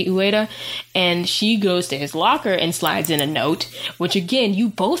should date Ueda?" And she goes to his locker and slides in a note, which again, you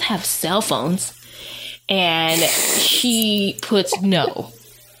both have cell phones. And she puts no.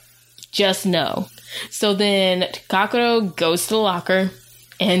 Just no. So then Kakeru goes to the locker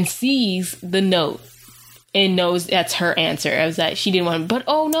and sees the note and knows that's her answer. It was that she didn't want, but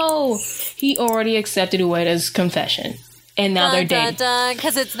oh no, he already accepted Ueda's confession. And now they're dating.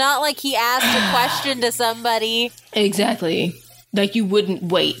 Because it's not like he asked a question to somebody. Exactly. Like, you wouldn't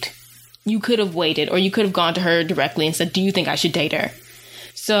wait. You could have waited, or you could have gone to her directly and said, "Do you think I should date her?"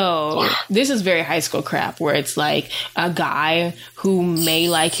 So this is very high school crap, where it's like a guy who may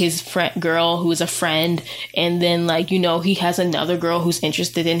like his girl who is a friend, and then he has another girl who's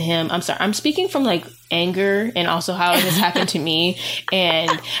interested in him. I'm sorry, I'm speaking from like anger and also how it has happened to me. And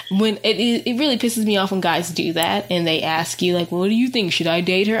when it really pisses me off when guys do that and they ask you like, "What do you think? Should I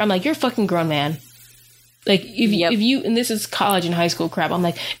date her?" I'm like, you're a fucking grown man. Like, if you, and this is college and high school crap, I'm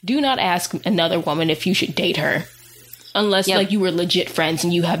like, do not ask another woman if you should date her. Unless, you were legit friends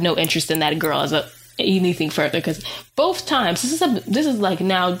and you have no interest in that girl as anything further. Because both times, this is like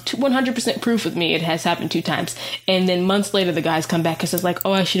now 100% proof with me. It has happened 2 times. And then months later, the guys come back and says like,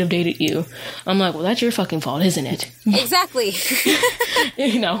 "Oh, I should have dated you." I'm like, well, that's your fucking fault, isn't it? Exactly.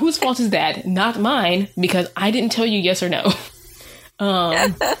 Whose fault is that? Not mine, because I didn't tell you yes or no.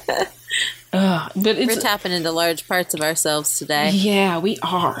 But we're tapping into large parts of ourselves today. Yeah, we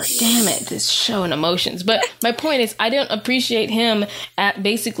are. Damn it, this show and emotions. But my point is, I don't appreciate him at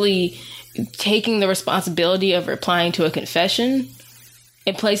basically taking the responsibility of replying to a confession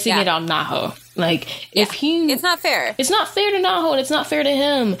and placing it on Naho. Like, it's not fair. It's not fair to Naho, and it's not fair to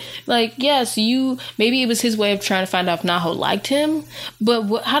him. Like, yes, maybe it was his way of trying to find out if Naho liked him,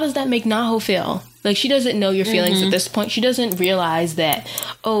 but how does that make Naho feel? Like, she doesn't know your feelings at this point. She doesn't realize that,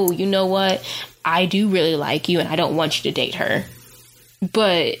 oh, you know what? I do really like you, and I don't want you to date her.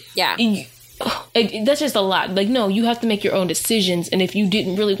 But that's just a lot. Like, no, you have to make your own decisions, and if you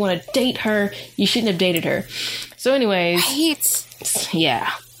didn't really want to date her, you shouldn't have dated her. So anyways. Right.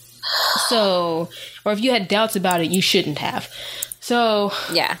 Yeah. So, or if you had doubts about it, you shouldn't have. So.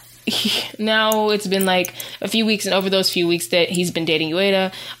 Yeah. Now it's been like a few weeks, and over those few weeks that he's been dating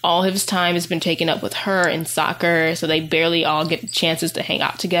Ueda, all of his time has been taken up with her in soccer, so they barely all get chances to hang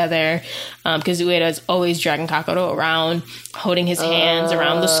out together, because Ueda is always dragging Kakeru around, holding his hands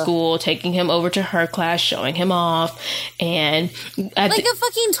around the school, taking him over to her class, showing him off, and like a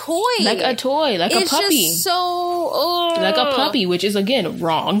fucking toy. Like a toy, like a puppy. It's just so... Like a puppy, which is, again,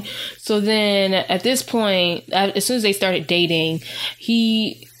 wrong. So then, at this point, as soon as they started dating,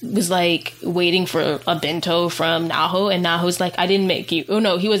 he was like waiting for a bento from Naho, and Naho's like, I didn't make you. Oh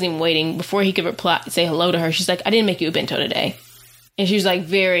no, he wasn't even waiting. Before he could say hello to her, she's like, I didn't make you a bento today. And she was like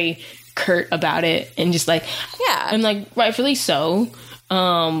very curt about it, and just like, yeah, and like rightfully so.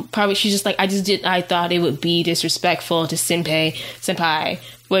 Probably she's just like, I thought it would be disrespectful to senpai,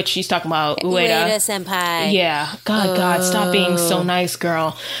 which she's talking about Ueda senpai. Yeah, God, stop being so nice,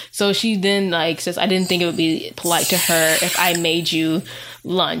 girl. So she then like says, I didn't think it would be polite to her if I made you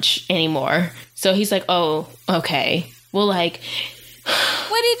lunch anymore. So he's like, oh, okay. Well, like,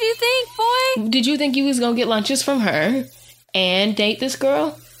 what did you think, boy? Did you think you was gonna get lunches from her and date this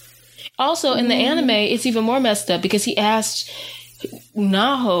girl? Also, in the anime, it's even more messed up because he asked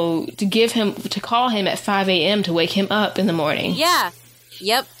Naho to call him at 5 a.m. to wake him up in the morning. Yeah.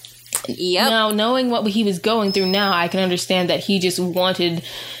 Yep. Now, knowing what he was going through now, I can understand that he just wanted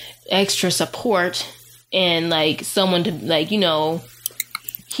extra support and like someone to like, he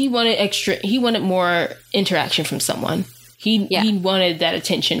wanted more interaction from someone. He wanted that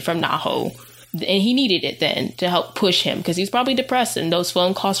attention from Naho. And he needed it then to help push him because he's probably depressed, and those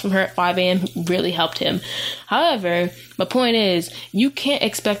phone calls from her at 5 a.m. really helped him. However, my point is, you can't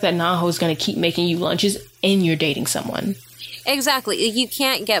expect that Naho is going to keep making you lunches and you're dating someone. Exactly. You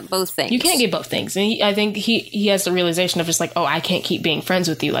can't get both things. You can't get both things. And I think he has the realization of just like, oh, I can't keep being friends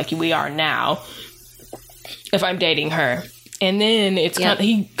with you like we are now if I'm dating her. And then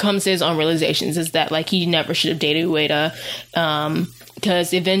he comes to his own realizations is that like he never should have dated Ueda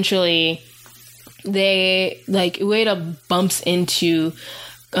because eventually Ueda bumps into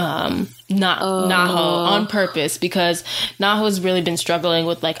Naho on purpose because Naho's really been struggling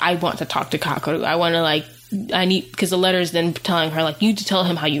with like, I want to talk to Kakeru. I want to because the letter's then telling her like, you need to tell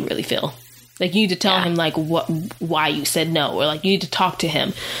him how you really feel. Like you need to tell him like why you said no, or like you need to talk to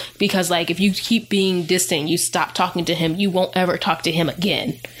him because like if you keep being distant, you stop talking to him, you won't ever talk to him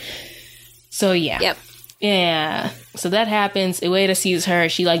again. So yeah. Yep. Yeah. So that happens. Ueda sees her.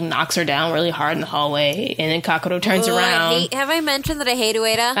 She like knocks her down really hard in the hallway. And then Kakeru turns around. Have I mentioned that I hate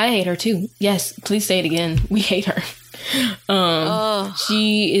Ueda? I hate her too. Yes. Please say it again. We hate her.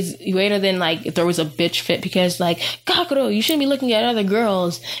 Ueda then like throws a bitch fit because like, Kakeru, you shouldn't be looking at other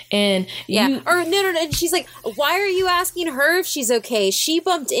girls. And no. And she's like, why are you asking her if she's okay? She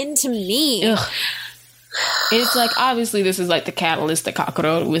bumped into me. Ugh. It's like, obviously, this is like the catalyst that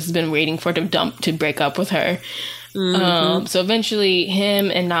Kakeru has been waiting for to break up with her. Mm-hmm. So eventually, him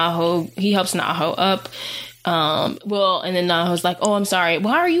and Naho, he helps Naho up. And then Naho's like, oh, I'm sorry.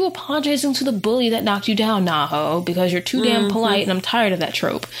 Why are you apologizing to the bully that knocked you down, Naho? Because you're too damn polite, and I'm tired of that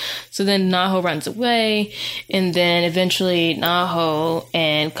trope. So then Naho runs away, and then eventually Naho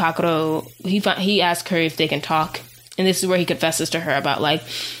and Kakeru, he asks her if they can talk. And this is where he confesses to her about like,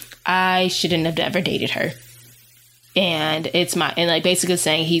 I shouldn't have ever dated her. And like basically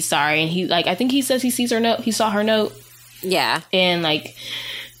saying he's sorry. And he like, I think he says he saw her note. Yeah. And like,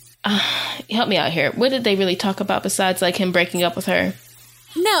 help me out here. What did they really talk about besides like him breaking up with her?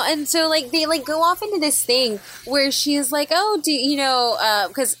 No, and so like they like go off into this thing where she's like, oh,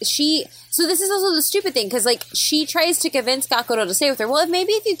 because so this is also the stupid thing because like she tries to convince Kakeru to stay with her. Well,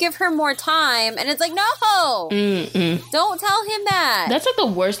 if you give her more time, and it's like, no, don't tell him that. That's like the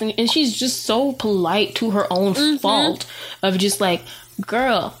worst thing, and she's just so polite to her own fault of just like,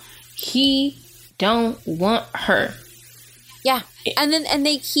 girl, he don't want her. Yeah. And but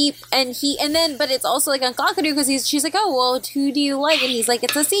it's also like on Kakeru because she's like, oh, well, who do you like? And he's like,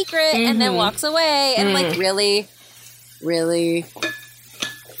 it's a secret, and then walks away. And I'm like, really?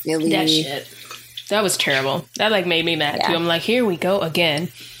 That shit. That was terrible. That like made me mad too. I'm like, here we go again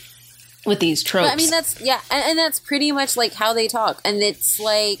with these tropes. But, I mean, and that's pretty much like how they talk. And it's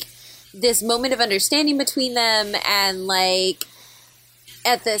like this moment of understanding between them, and like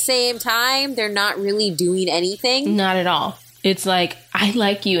at the same time, they're not really doing anything. Not at all. It's like, I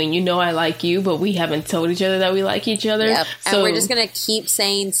like you and you know I like you, but we haven't told each other that we like each other. Yep. So and we're just going to keep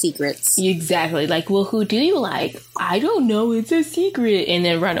saying secrets. Exactly. Like, well, who do you like? I don't know. It's a secret. And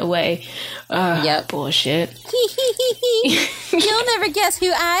then run away. Bullshit. You'll never guess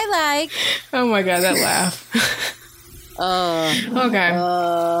who I like. Oh my God, that laugh.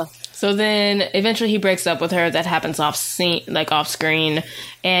 Okay. So then eventually he breaks up with her. That happens off screen.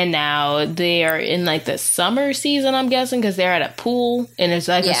 And now they are in like the summer season, I'm guessing, because they're at a pool and it's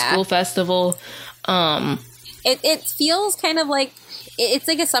like a school festival. It feels kind of like it's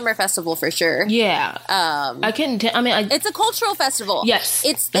like a summer festival for sure. Yeah. I couldn't tell. I mean, it's a cultural festival. Yes.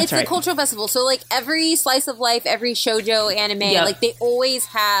 It's a cultural festival. So like every slice of life, every shoujo anime, like they always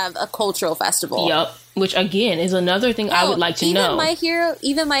have a cultural festival. Yep. Which again is another thing I would like to know.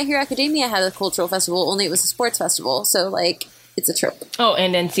 Even My Hero Academia had a cultural festival, only it was a sports festival. So like It's a trope. Oh,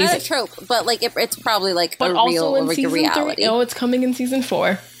 and then season... Not a trope, but like it's probably like but a also real, in like a season reality. 3. Oh, it's coming in season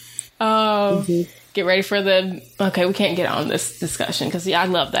 4. Get ready for the... Okay, we can't get on this discussion because I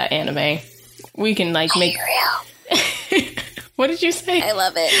love that anime. We can like make... What did you say? I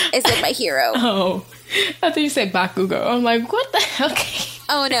love it. I said my hero. Oh, I thought you said Bakugo. I'm like, what the hell?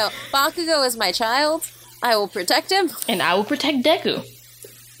 Oh no, Bakugo is my child. I will protect him. And I will protect Deku.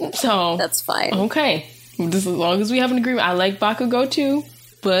 So... That's fine. Okay. Just as long as we have an agreement. I like Bakugo too,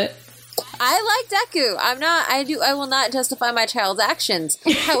 but... I like Deku. I will not justify my child's actions.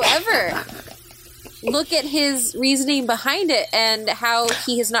 However... Look at his reasoning behind it and how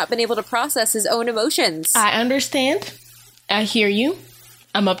he has not been able to process his own emotions. I understand. I hear you.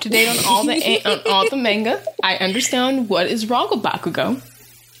 I'm up to date on all the manga. I understand what is wrong with Bakugo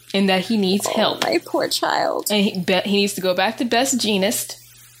and that he needs help. My poor child. And he needs to go back to Best Jeanist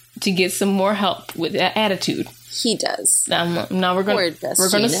to get some more help with that attitude. He does. Now we're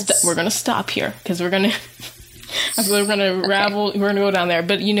gonna stop here because we're gonna go down there.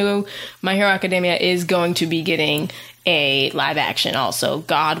 But you know, My Hero Academia is going to be getting a live action also,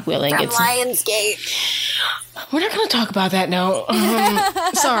 God willing. From Lionsgate. We're not going to talk about that now.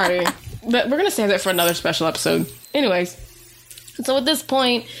 Sorry, but we're going to save that for another special episode. Anyways, so at this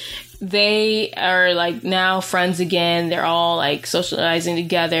point, they are like now friends again. They're all like socializing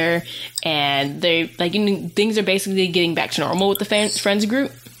together, and they like things are basically getting back to normal with the friends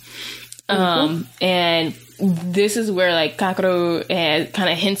group. And this is where like Kakeru kind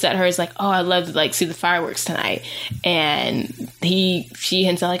of hints at her. Is like, oh, I'd love to like see the fireworks tonight, and she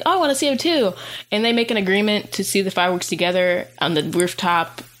hints at like, oh, I want to see them too, and they make an agreement to see the fireworks together on the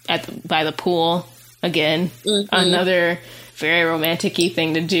rooftop by the pool. Again, another very romantic-y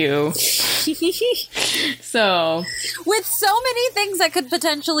thing to do. So, with so many things that could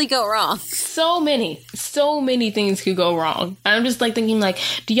potentially go wrong. So many things could go wrong. And I'm just like thinking like,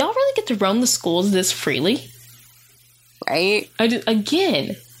 do y'all really get to roam the schools this freely? Right?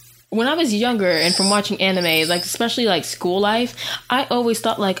 Again, when I was younger and from watching anime, like especially like school life, I always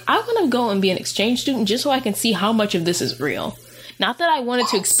thought like, I want to go and be an exchange student just so I can see how much of this is real. Not that I wanted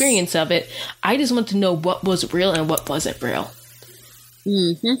to experience of it. I just wanted to know what was real and what wasn't real.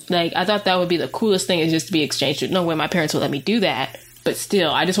 Like, I thought that would be the coolest thing, is just to be exchange student. No way my parents would let me do that. But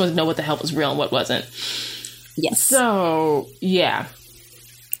still, I just wanted to know what the hell was real and what wasn't. Yes. So, yeah.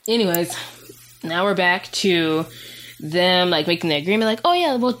 Anyways, now we're back to them, like, making the agreement, like, oh,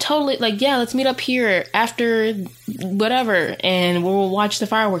 yeah, well, totally, like, yeah, let's meet up here after whatever, and we'll watch the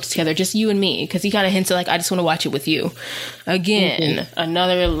fireworks together, just you and me, because he kind of hints at, like, I just want to watch it with you. Again,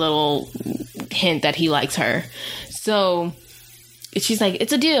 another little hint that he likes her. So she's like,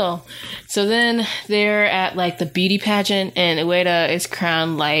 it's a deal. So then they're at like the beauty pageant, and Ueda is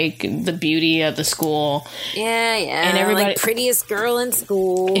crowned like the beauty of the school. Yeah, and everybody, like prettiest girl in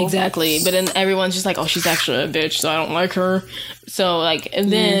school. Exactly. But then everyone's just like, oh, she's actually a bitch, so I don't like her. So like,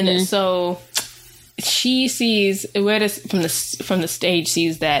 and then so she sees, Ueda from the stage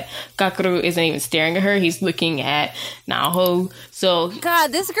sees that Kakeru isn't even staring at her. He's looking at Naho. So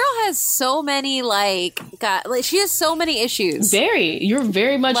God, this girl has so many she has so many issues. You're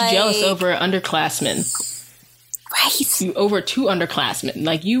very much jealous over underclassmen. Right. Over two underclassmen.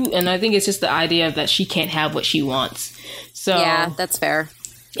 Like you, and I think it's just the idea that she can't have what she wants. So yeah, that's fair.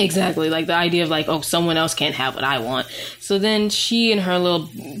 Exactly, like the idea of like, oh, someone else can't have what I want. So then she and her little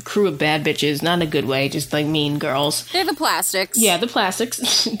crew of bad bitches, not in a good way, just like mean girls. They're the plastics. Yeah, the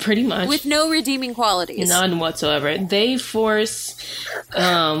plastics, pretty much. With no redeeming qualities. None whatsoever. They force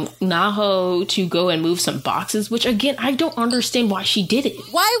Naho to go and move some boxes, which again, I don't understand why she did it.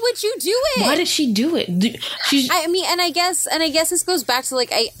 Why would you do it? Why did she do it? I mean, and I guess this goes back to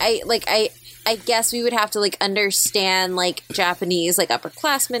like, I guess we would have to like understand like Japanese like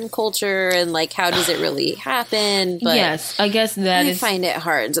upperclassmen culture and like how does it really happen. But yes, I guess that I find it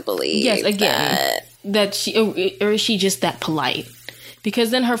hard to believe. Yes, again, that she, or is she just that polite? Because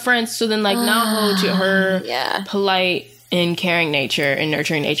then her friends, so then like Naho, to her polite and caring nature and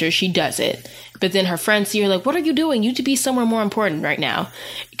nurturing nature, she does it. But then her friends see her like, what are you doing? You need to be somewhere more important right now.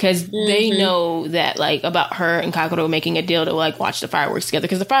 Because they know that, like, about her and Kakeru making a deal to, like, watch the fireworks together.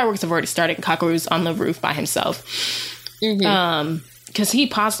 Because the fireworks have already started and Kakeru's on the roof by himself. Because he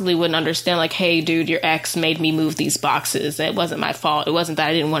possibly wouldn't understand, like, hey, dude, your ex made me move these boxes. It wasn't my fault. It wasn't that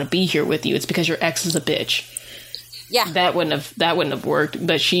I didn't want to be here with you. It's because your ex is a bitch. Yeah. That wouldn't have worked.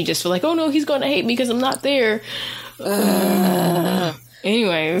 But she just felt like, oh, no, he's going to hate me because I'm not there.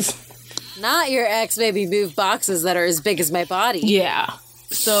 Anyways. Not your ex made me move boxes that are as big as my body. Yeah.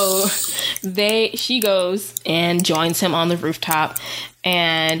 So she goes and joins him on the rooftop.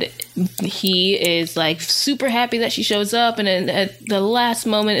 and he is like super happy that she shows up, and then at the last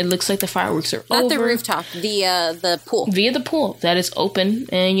moment it looks like the fireworks are over. Not the rooftop, the pool. Via the pool that is open,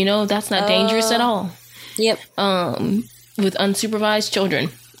 and that's not dangerous at all. Yep. With unsupervised children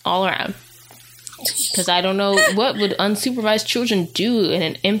all around. Because I don't know what would unsupervised children do in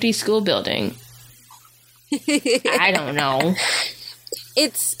an empty school building. I don't know.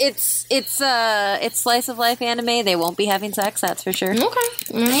 It's slice of life anime. They won't be having sex, that's for sure.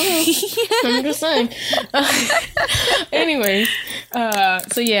 Okay. I'm just saying. Anyways,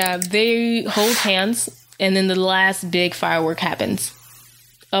 so yeah, they hold hands, and then the last big firework happens.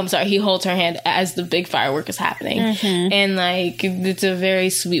 I'm sorry, he holds her hand as the big firework is happening. Mm-hmm. And, like, it's a very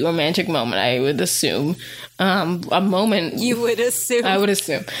sweet romantic moment, I would assume. A moment... You would assume. I would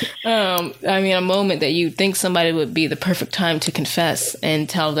assume. A moment that you think somebody would be the perfect time to confess and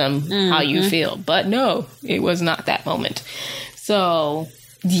tell them how you feel. But no, it was not that moment. So,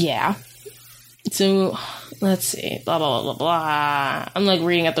 yeah. So, let's see. Blah, blah, blah, blah, blah. I'm, like,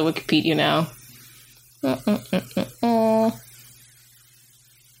 reading at the Wikipedia now.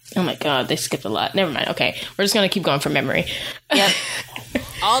 Oh my god, they skipped a lot. Never mind. Okay, we're just gonna keep going from memory. Yep.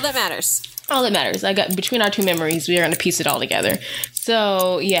 All that matters. All that matters. I got between our two memories, we are gonna piece it all together.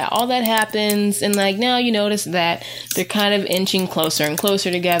 So yeah, all that happens, and like now you notice that they're kind of inching closer and closer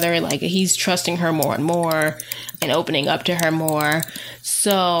together. Like he's trusting her more and more, and opening up to her more.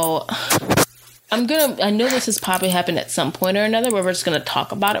 So I know this has probably happened at some point or another, where we're just gonna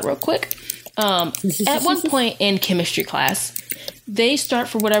talk about it real quick. At one point in chemistry class, they start,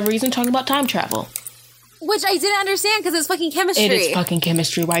 for whatever reason, talking about time travel. Which I didn't understand because it's fucking chemistry. It is fucking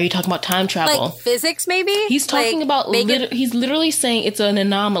chemistry. Why are you talking about time travel? Like physics, maybe? He's talking about... he's literally saying it's an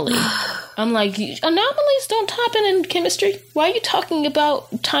anomaly. I'm like, anomalies don't happen in chemistry. Why are you talking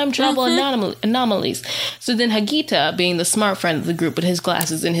about time travel anomalies? So then Hagita, being the smart friend of the group with his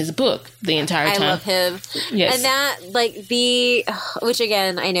glasses in his book the entire time. I love him. Yes. And that, like, which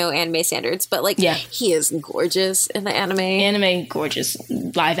again, I know anime standards, but like, yeah. He is gorgeous in the anime. Anime, gorgeous.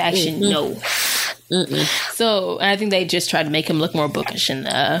 Live action, no. So I think they just tried to make him look more bookish in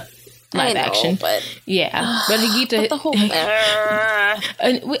the live action. But yeah, but Hagita.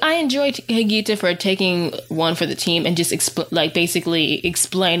 I enjoyed Hagita for taking one for the team and just basically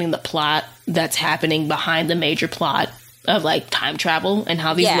explaining the plot that's happening behind the major plot of like time travel and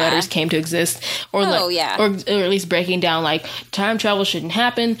how these letters came to exist, or or at least breaking down like time travel shouldn't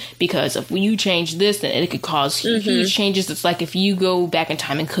happen because if you change this, then it could cause huge changes. It's like if you go back in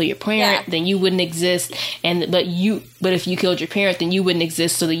time and kill your parent, then you wouldn't exist, but if you killed your parent, then you wouldn't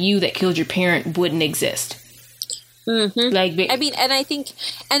exist. So the you that killed your parent wouldn't exist. Like, and I think,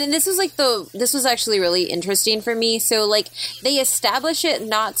 and this was actually really interesting for me. So like they establish it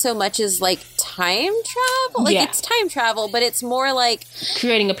not so much as like time travel, like it's time travel, but it's more like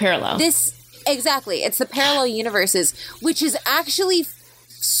creating a parallel. Exactly. It's the parallel universes, which is actually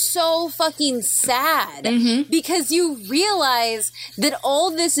so fucking sad because you realize that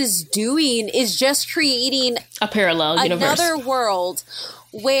all this is doing is just creating a parallel universe, another world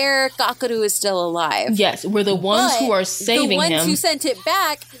where Gakuru is still alive. Yes, where the ones who are saving him, the ones who sent it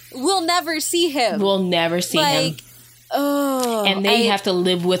back, will never see him. We'll never see him. Oh, and they have to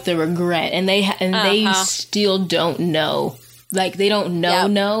live with the regret, and they still don't know. Like they don't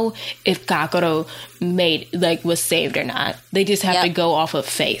know if Gakuru was saved or not. They just have to go off of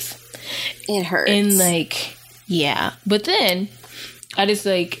faith. It hurts. And but then I just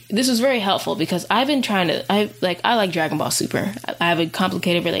this was very helpful because I've been trying to I like Dragon Ball Super. I have a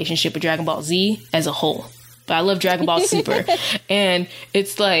complicated relationship with Dragon Ball Z as a whole. But I love Dragon Ball Super. And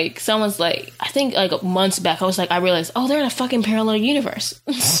it's like someone's like, I think like months back I was like, I realized, they're in a fucking parallel universe.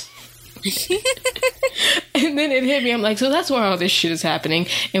 And then it hit me. I'm like, so that's why all this shit is happening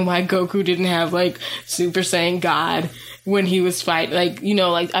and why Goku didn't have like Super Saiyan God when he was fighting.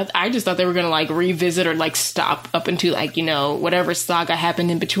 I just thought they were gonna revisit or stop up into whatever saga happened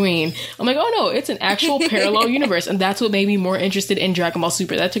in between. I'm like, oh no, it's an actual parallel universe, and that's what made me more interested in Dragon Ball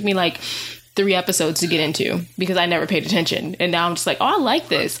Super. That took me 3 episodes to get into because I never paid attention, and now I'm just like, I like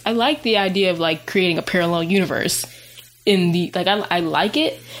this. I like the idea of creating a parallel universe. I like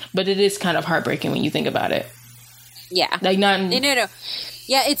it, but it is kind of heartbreaking when you think about it. Yeah. No.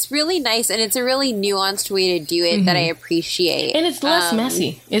 Yeah, it's really nice, and it's a really nuanced way to do it that I appreciate. And it's less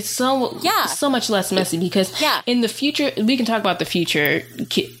messy. It's so much less messy because in the future, we can talk about the future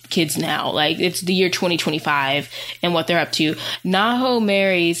kids now. It's the year 2025 and what they're up to. Naho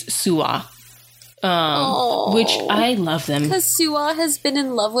marries Suwa. Which I love them. Because Suwa has been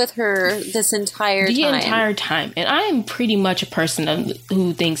in love with her this entire time. And I am pretty much a person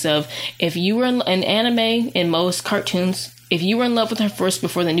who thinks of, if you were an anime in most cartoons, if you were in love with her first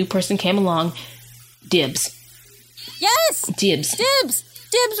before the new person came along, dibs. Yes! Dibs. Dibs!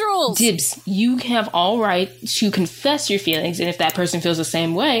 Dibs rules! Dibs. You have all right to confess your feelings, and if that person feels the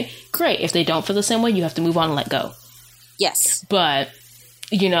same way, great. If they don't feel the same way, you have to move on and let go. Yes. But,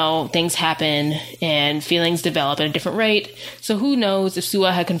 you know, things happen, and feelings develop at a different rate. So who knows if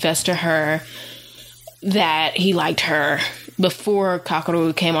Suwa had confessed to her that he liked her before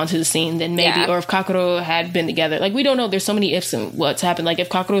Kakeru came onto the scene, then maybe, or if Kakeru had been together. Like, we don't know. There's so many ifs and what's happened. Like, if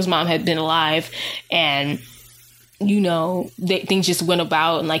Kakeru's mom had been alive and, you know, things just went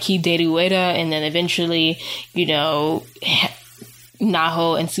about and, like, he dated Ueda and then eventually, you know,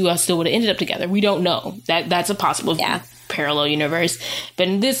 Naho and Suwa still would have ended up together. We don't know. That's a possible parallel universe. But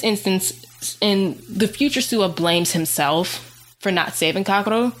in this instance, in the future, Suwa blames himself for not saving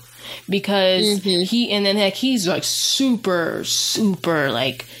Kakeru. Because he's like super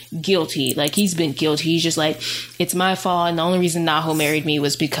like guilty. Like, he's been guilty. He's just like, it's my fault, and the only reason Naho married me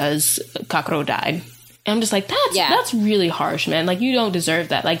was because Kakeru died. And I'm just like, that's really harsh, man. Like, you don't deserve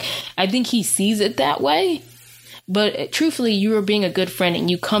that. Like, I think he sees it that way, but truthfully, you were being a good friend and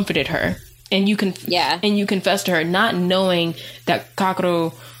you comforted her, and you confessed to her, not knowing that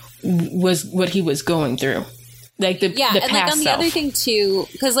Kakeru was what he was going through. Like, the past and, like, on the self. other thing, too,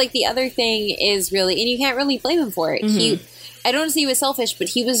 because, like, the other thing is really, and you can't really blame him for it. I don't say he was selfish, but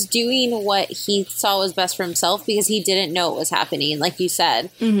he was doing what he saw was best for himself because he didn't know what was happening, like you said,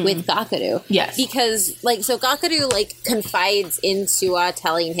 with Gakudu. Yes. Because, like, so Gakudu, like, confides in Suwa,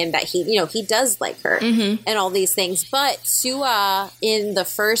 telling him that he, you know, he does like her and all these things. But Suwa, in the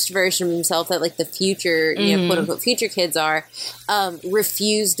first version of himself that, like, the future, you know, quote-unquote future kids are,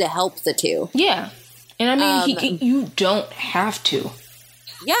 refused to help the two. Yeah. And I mean, you don't have to.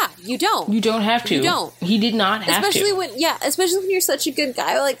 Yeah, you don't. You don't have to. You don't. He did not have especially to. Especially when you're such a good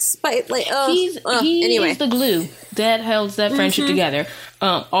guy. Like, spite, like, he's anyway. the glue that holds that friendship together.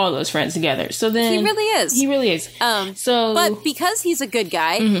 All those friends together. So then he really is. He really is. But because he's a good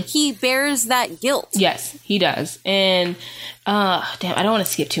guy, he bears that guilt. Yes, he does. And damn, I don't want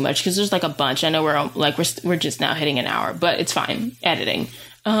to skip too much because there's like a bunch. I know we're just now hitting an hour, but it's fine. Editing.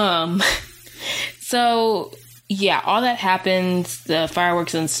 So, yeah, all that happens, the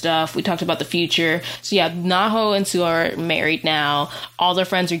fireworks and stuff. We talked about the future. So, yeah, Naho and Suwa are married now. All their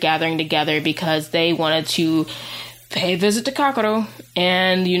friends are gathering together because they wanted to pay a visit to Kakeru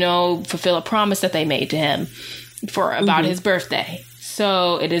and, you know, fulfill a promise that they made to him about his birthday.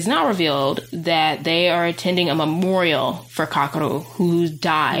 So, it is now revealed that they are attending a memorial for Kakeru, who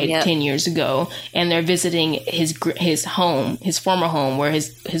died 10 years ago. And they're visiting his home, his former home, where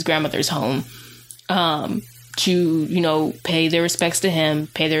his grandmother's home. To, you know, pay their respects to him,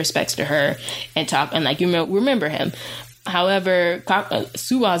 pay their respects to her, and talk, and, like, you remember him. However,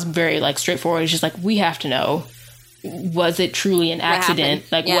 Suwa's very, like, straightforward. It's just like, we have to know, was it truly an accident?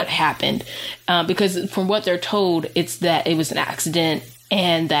 What happened? Because from what they're told, it's that it was an accident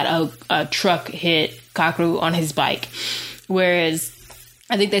and that a truck hit Kakeru on his bike. Whereas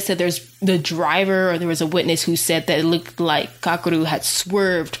I think they said there's the driver, or there was a witness who said that it looked like Kakeru had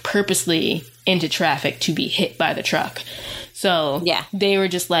swerved purposely into traffic to be hit by the truck. So they were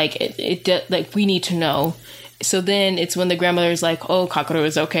just like, like, we need to know. So then it's when the grandmother's like, oh, Kakeru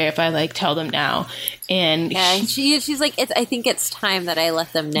is okay if I, like, tell them now. And she's like, I think it's time that I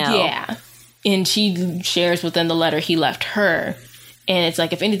let them know. Yeah. And she shares within the letter he left her. And it's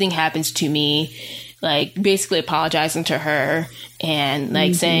like, if anything happens to me, like, basically apologizing to her and,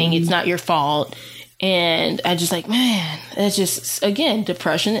 like, saying it's not your fault. And I just like, man, that's just, again,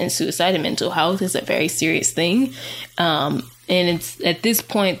 depression and suicide and mental health is a very serious thing. And it's at this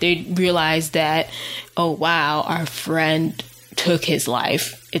point they realize that, oh, wow, our friend took his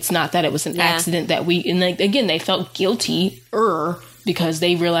life. It's not that it was an accident that and, like, again, they felt guilty because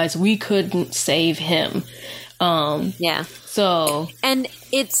they realized we couldn't save him. So. And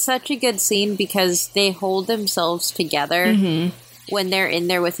it's such a good scene because they hold themselves together when they're in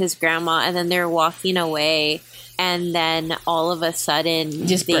there with his grandma, and then they're walking away, and then all of a sudden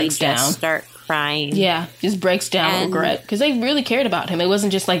just breaks down. Start crying. Yeah, just breaks down with regret because they really cared about him. It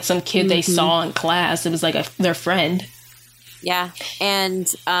wasn't just like some kid they saw in class. It was like their friend. Yeah, and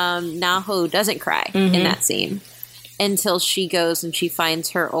Naho doesn't cry in that scene until she goes and she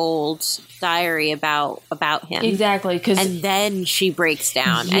finds her old diary about him. Exactly, and then she breaks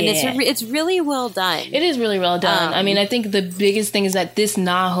down, and it's really well done. It is really well done. I mean, I think the biggest thing is that this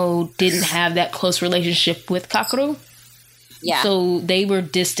Naho didn't have that close relationship with Kakeru. Yeah, so they were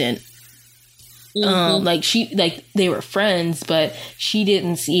distant. They were friends, but she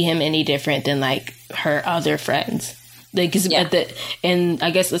didn't see him any different than, like, her other friends. Like, and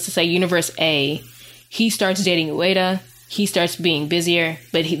I guess let's just say Universe A, he starts dating Ueda. he starts being busier,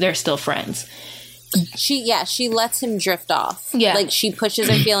 but they're still friends. She lets him drift off. Yeah. Like, she pushes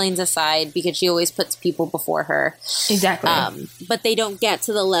her feelings aside because she always puts people before her. Exactly. But they don't get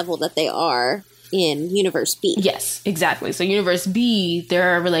to the level that they are in Universe B. Yes, exactly. So Universe B,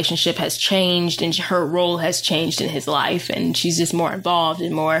 their relationship has changed and her role has changed in his life, and she's just more involved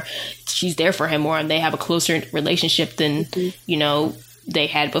and more, she's there for him more, and they have a closer relationship than, you know, they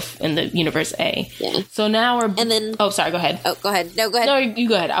had in the Universe A. Yeah. So now we're... And then... Oh, sorry, go ahead. Oh, go ahead. No, go ahead. No, you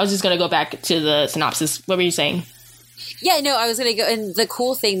go ahead. I was just going to go back to the synopsis. What were you saying? Yeah, no, I was going to go... And the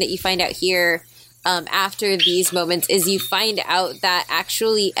cool thing that you find out here after these moments is you find out that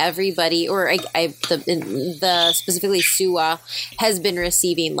actually everybody, or the specifically Suwa, has been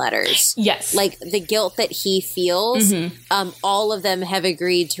receiving letters. Yes. Like, the guilt that he feels, all of them have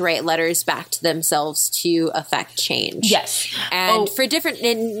agreed to write letters back to themselves to affect change. Yes. And for different,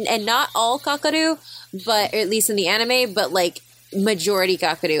 and not all Kakaru, but, or at least in the anime, but like majority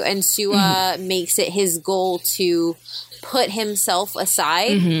Kakaru. And Suwa makes it his goal to put himself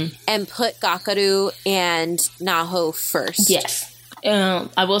aside and put Kakaru and Naho first. Yes.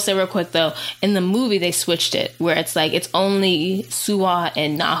 I will say real quick though, in the movie they switched it where it's like it's only Suwa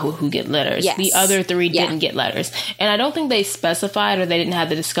and Naho who get letters. Yes. The other three didn't get letters. And I don't think they specified or they didn't have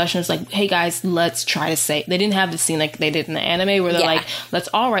the discussion. It's like, hey guys, let's try to say, they didn't have the scene like they did in the anime where they're like, let's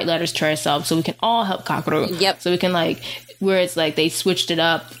all write letters to ourselves so we can all help Kakaru. Yep. So we can like, where it's like they switched it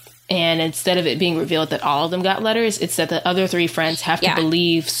up. And instead of it being revealed that all of them got letters, it's that the other three friends have to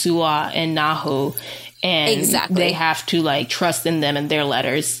believe Suwa and Naho. And they have to, like, trust in them and their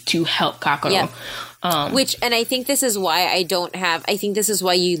letters to help Kakaru. Yep. And I think this is why I think this is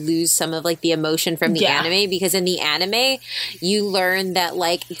why you lose some of, like, the emotion from the anime, because in the anime, you learn that,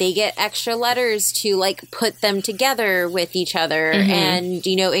 like, they get extra letters to, like, put them together with each other and,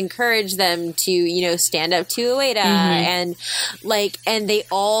 you know, encourage them to, you know, stand up to Ueda and, like, and they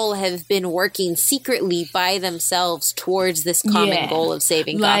all have been working secretly by themselves towards this common goal of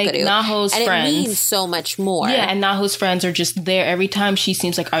saving Kakaru. Naho's and friends. It means so much more. Yeah, and Naho's friends are just there every time she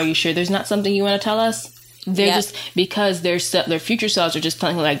seems like, are you sure there's not something you want to tell us? They're just, because their future selves are just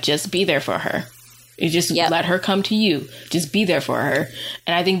telling her, like, just be there for her. You just let her come to you. Just be there for her.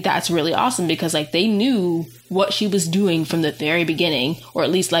 And I think that's really awesome because, like, they knew what she was doing from the very beginning, or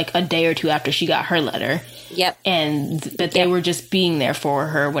at least, like, a day or two after she got her letter. Yep. And that they were just being there for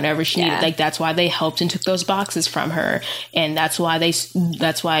her whenever she needed. Like, that's why they helped and took those boxes from her. And that's why I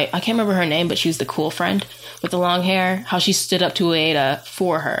can't remember her name, but she was the cool friend with the long hair. How she stood up to Ueda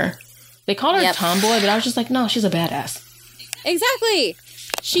for her. They called her a tomboy, but I was just like, no, she's a badass. Exactly.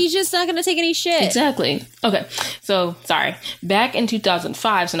 She's just not going to take any shit. Exactly. Okay. So, sorry. Back in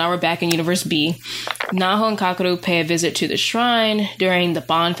 2005, so now we're back in Universe B, Naho and Kakaru pay a visit to the shrine during the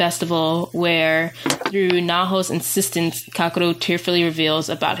Bon Festival, where, through Naho's insistence, Kakaru tearfully reveals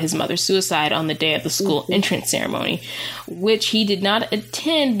about his mother's suicide on the day of the school entrance ceremony, which he did not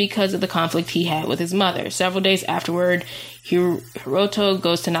attend because of the conflict he had with his mother. Several days afterward, Hiroto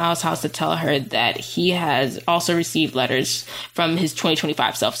goes to Naho's house to tell her that he has also received letters from his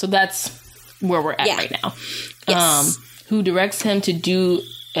 2025 self. So that's where we're at right now. Yes. Who directs him to do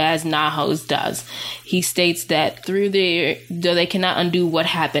as Naho's does. He states that though they cannot undo what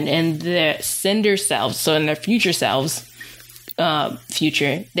happened in their sender selves, so in their future selves,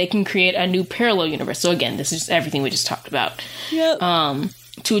 they can create a new parallel universe. So again, this is everything we just talked about. Yep.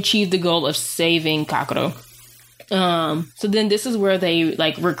 To achieve the goal of saving Kakaru. So then this is where they,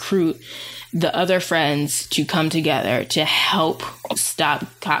 like, recruit the other friends to come together to help stop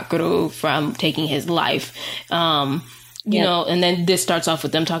Kakaru from taking his life. You know, and then this starts off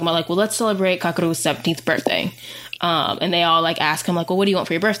with them talking about, like, well, let's celebrate Kakaru's 17th birthday. And they all, like, ask him, like, well, what do you want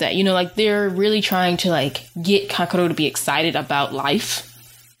for your birthday? You know, like, they're really trying to, like, get Kakaru to be excited about life.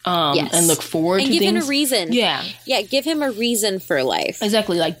 And look forward to things. And give him a reason. Yeah. Yeah, give him a reason for life.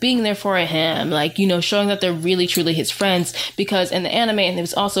 Exactly. Like, being there for him. Like, you know, showing that they're really, truly his friends. Because in the anime, and there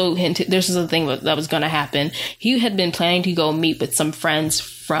was also hinted, this is the thing that was going to happen. He had been planning to go meet with some friends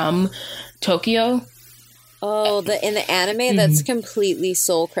from Tokyo. Oh, in the anime, that's completely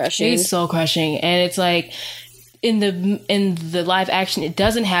soul-crushing. It's soul-crushing. And it's like, in the live action, it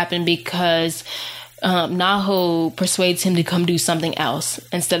doesn't happen because Naho persuades him to come do something else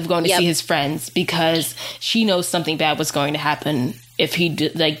instead of going to see his friends, because she knows something bad was going to happen if he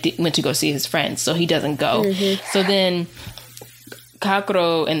went to go see his friends, so he doesn't go. So then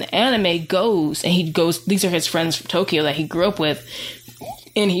Kakaru in the anime goes, and these are his friends from Tokyo that he grew up with,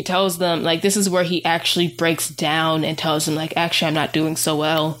 and he tells them, like, this is where he actually breaks down and tells them, like, actually, I'm not doing so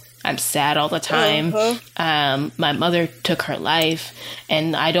well I'm sad all the time. My mother took her life,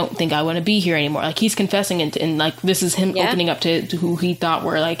 and I don't think I want to be here anymore. Like, he's confessing, and like, this is him opening up to who he thought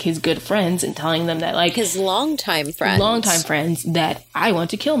were like his good friends and telling them that, like, his longtime friends, that I want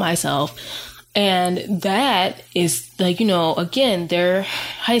to kill myself. And that is like, you know, again, they're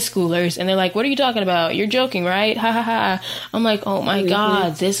high schoolers, and they're like, what are you talking about? You're joking, right? Ha ha ha. I'm like, oh my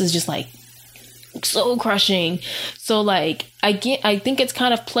God, this is just like so crushing. So like, I think it's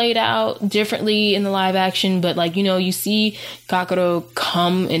kind of played out differently in the live action, but like, you know, you see Kakuro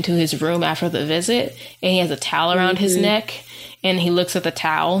come into his room after the visit, and he has a towel around his neck, and he looks at the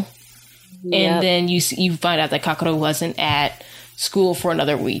towel, and then you find out that Kakuro wasn't at school for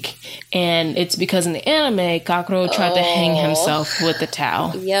another week, and it's because in the anime, Kakuro tried to hang himself with the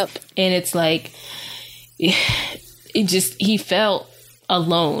towel. And it's like, he felt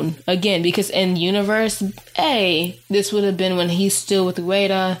alone again, because in Universe A, this would have been when he's still with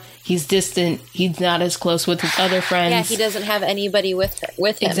Ueda. He's distant. He's not as close with his other friends. Yeah, he doesn't have anybody with him.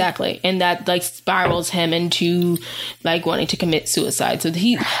 Exactly. And that like spirals him into like wanting to commit suicide. So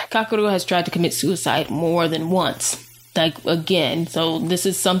Kakuro has tried to commit suicide more than once. Like, again, so this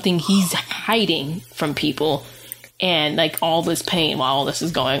is something he's hiding from people, and like all this pain while all this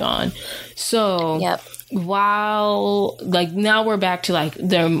is going on. So while like now we're back to like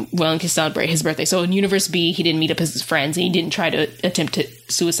they're willing to celebrate his birthday. So in Universe B, he didn't meet up with his friends, and he didn't try to attempt to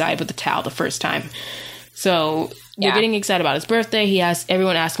suicide with the towel the first time. So they're getting excited about his birthday.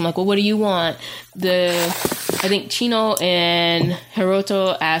 Everyone asks him like, well, what do you want? I think Chino and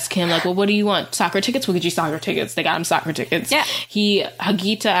Hiroto ask him like, well, what do you want? Soccer tickets? We'll get you soccer tickets. They got him soccer tickets. Yeah.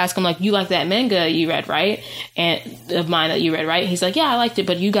 Hagita asked him like, you like that manga you read, right? And of mine that you read, right? He's like, yeah, I liked it,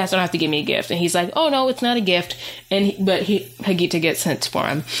 but you guys don't have to give me a gift. And he's like, oh no, it's not a gift. But Hagita gets sent for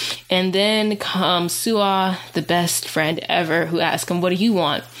him. And then comes Suwa, the best friend ever, who asks him, what do you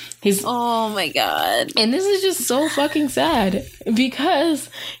want? Oh my God. And this is just so fucking sad, because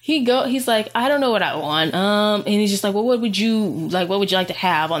he's like, I don't know what I want. And he's just like, well, what would you like to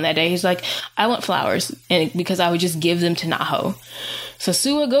have on that day? He's like, I want flowers, and because I would just give them to Naho. So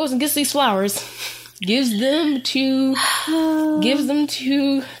Suwa goes and gets these flowers, gives them to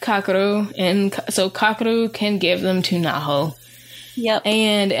Kakuro, and so Kakuro can give them to Naho. Yep.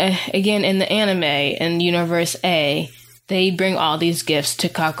 And again, in the anime, in Universe A, they bring all these gifts to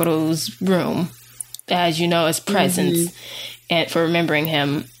Kakuro's room, as you know, as presents and for remembering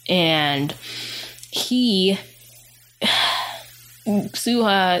him. And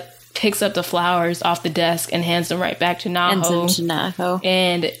Suha picks up the flowers off the desk and hands them right back to Naho.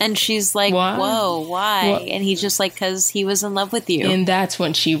 And she's like, what? Whoa, why? What? And he's just like, because he was in love with you. And that's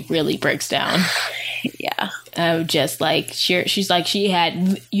when she really breaks down. Just like, she's like,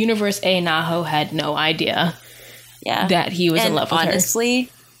 Universe A Naho had no idea that he was in love with her.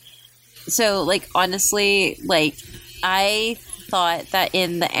 Honestly, I thought that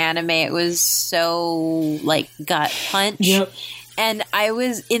in the anime it was so like gut punch. Yep. And I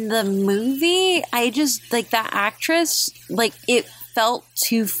was in the movie, I just like that actress, like it felt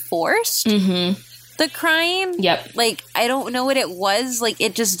too forced. The crying. Yep. Like, I don't know what it was. Like,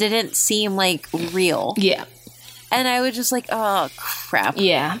 it just didn't seem like real. Yeah. And I was just like, oh, crap.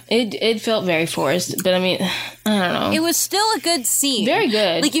 Yeah, it felt very forced, but I mean, I don't know. It was still a good scene. Very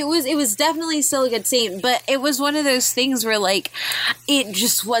good. Like, it was definitely still a good scene, but it was one of those things where, like, it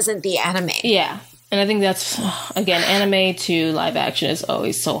just wasn't the anime. Yeah. And I think that's, again, anime to live action is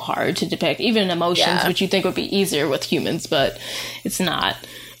always so hard to depict, even emotions, which you think would be easier with humans, but it's not.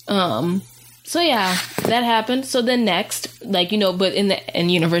 So yeah, that happened. So then next, like, you know, but in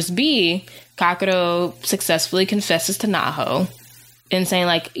Universe B, Kakuro successfully confesses to Naho and saying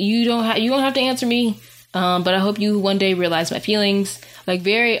like, you don't have to answer me, but I hope you one day realize my feelings. Like,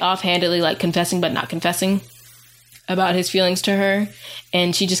 very offhandedly, like confessing but not confessing about his feelings to her,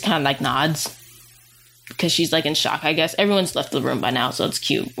 and she just kind of like nods because she's like in shock, I guess. Everyone's left the room by now, so it's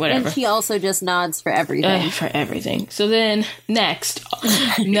cute. Whatever. And she also just nods for everything. For everything. So then next,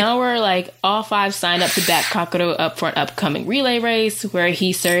 now we're like all five signed up to back Kakuro up for an upcoming relay race where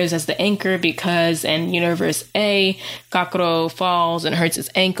he serves as the anchor because in Universe A, Kakuro falls and hurts his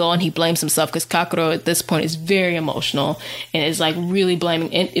ankle and he blames himself because Kakuro at this point is very emotional and is like really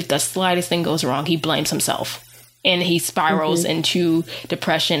blaming. And if the slightest thing goes wrong, he blames himself. And he spirals into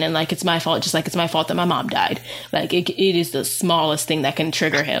depression and like, it's my fault, just like it's my fault that my mom died. Like, it is the smallest thing that can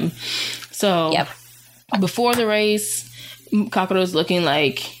trigger him. So before the race, Kakuro's looking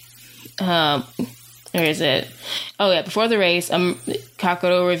like Or is it? Oh yeah, before the race,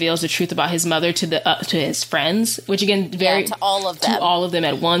 Kakeru reveals the truth about his mother to his friends, which again, to all of them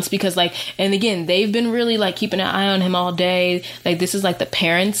at once, because like, and again, they've been really like keeping an eye on him all day. Like this is like the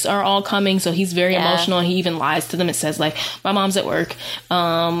parents are all coming, so he's very emotional. And he even lies to them. It says like, my mom's at work,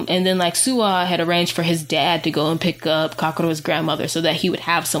 and then like Suwa had arranged for his dad to go and pick up Kakeru's grandmother so that he would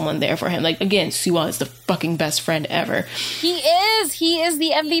have someone there for him. Like again, Suwa is the fucking best friend ever. He is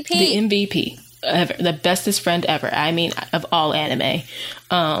the MVP. The MVP. Ever, the bestest friend ever. I mean, of all anime.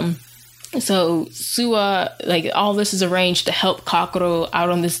 So Suwa, like all this is arranged to help Kakeru out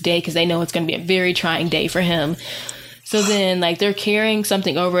on this day because they know it's going to be a very trying day for him. So then, like they're carrying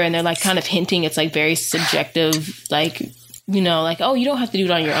something over and they're like kind of hinting it's like very subjective, like like, oh, you don't have to do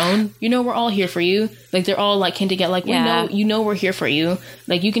it on your own. We're all here for you. Like they're all like hinting at like, we know, we're here for you.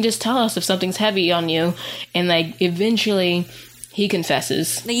 Like you can just tell us if something's heavy on you, and like eventually. He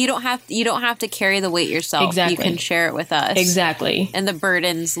confesses. You don't have to carry the weight yourself. Exactly. You can share it with us. Exactly. And the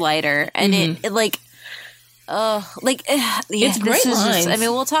burden's lighter. And it like, it's great lines.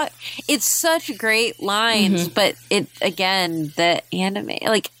 We'll talk. It's such great lines, but it again the anime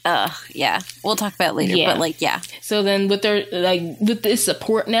we'll talk about it later. Yeah. But So then with with this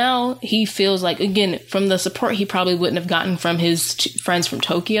support now, he feels like again from the support he probably wouldn't have gotten from his friends from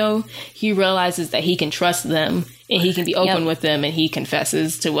Tokyo. He realizes that he can trust them. And he can be open with them, and he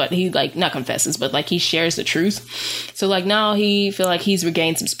confesses to what he not confesses, but like he shares the truth. So like now he feel like he's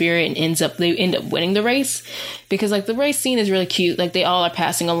regained some spirit and they end up winning the race because like the race scene is really cute. Like they all are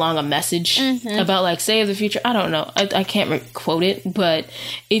passing along a message about like save the future. I don't know. I can't quote it, but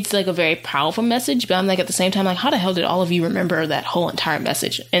it's like a very powerful message. But I'm like at the same time like how the hell did all of you remember that whole entire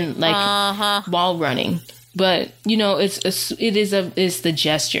message and like while running? But it's the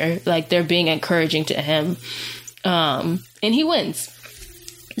gesture. Like they're being encouraging to him. And he wins.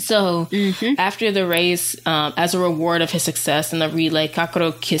 So after the race, as a reward of his success in the relay,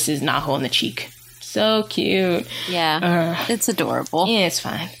 Kakeru kisses Naho on the cheek. So cute. Yeah. It's adorable. Yeah, it's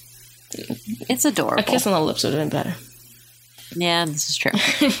fine. It's adorable. A kiss on the lips would have been better. Yeah, this is true.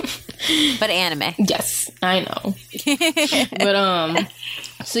 But anime. Yes, I know. But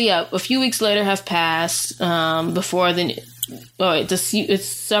so yeah, a few weeks later have passed before it's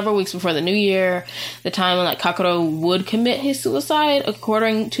several weeks before the new year, the time when like Kakeru would commit his suicide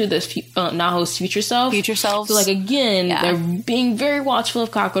according to the Naho's future self. So like again, they're being very watchful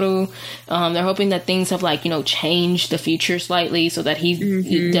of Kakeru. They're hoping that things have like changed the future slightly so that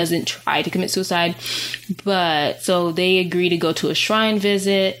he doesn't try to commit suicide. But so they agree to go to a shrine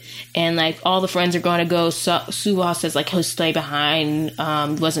visit, and like all the friends are going to go. Suwa says like he'll stay behind.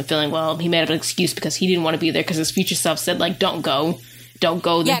 Wasn't feeling well. He made up an excuse because he didn't want to be there because his future self said like don't go.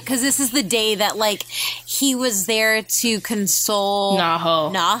 Yeah, because this is the day that like he was there to console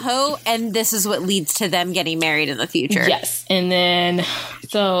Naho, and this is what leads to them getting married in the future. Yes, and then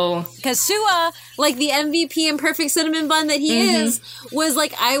so because Suwa, like the MVP and perfect cinnamon bun that he is, was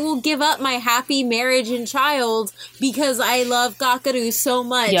like, I will give up my happy marriage and child because I love Kakeru so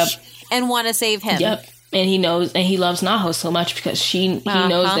much and want to save him. Yep. And he knows, and he loves Naho so much because he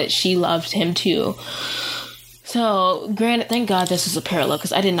knows that she loved him too. So, granted, thank God this is a parallel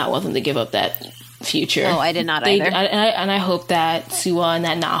because I did not want them to give up that future. No, I did not either. And I hope that Suwa and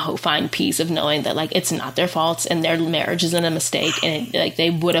that Naho find peace of knowing that like it's not their faults and their marriage isn't a mistake, and like they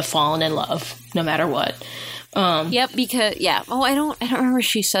would have fallen in love no matter what. Because I don't remember if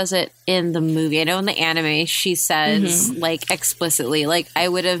she says it in the movie. I know in the anime she says like explicitly like I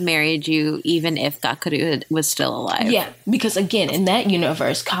would have married you even if Kakeru was still alive. Yeah, because again in that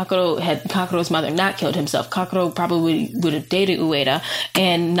universe, Kakeru's mother not killed himself. Kakeru probably would have dated Ueda,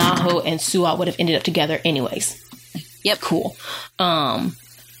 and Naho and Suwa would have ended up together anyways. Yep, cool. So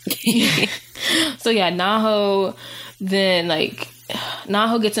yeah, Naho then like.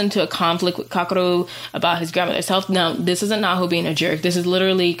 Naho gets into a conflict with Kakeru about his grandmother's health. Now, this isn't Naho being a jerk. This is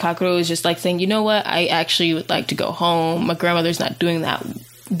literally Kakeru is just like saying, you know what? I actually would like to go home. My grandmother's not doing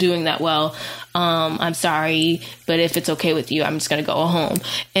that well. I'm sorry, but if it's okay with you, I'm just gonna go home.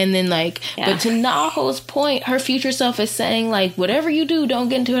 And then but to Naho's point, her future self is saying like, whatever you do, don't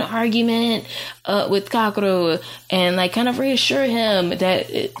get into an argument with Kakeru, and like kind of reassure him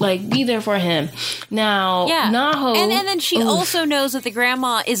that like be there for him. Now, Naho, and then she also knows that the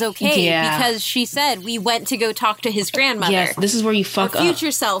grandma is okay because she said we went to go talk to his grandmother. Yes, this is where you fuck up. Her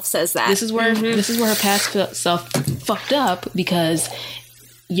future self says that. This is where her past self fucked up because.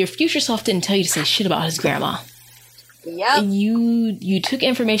 Your future self didn't tell you to say shit about his grandma. Yep. You took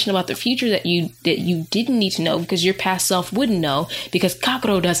information about the future that you didn't need to know because your past self wouldn't know, because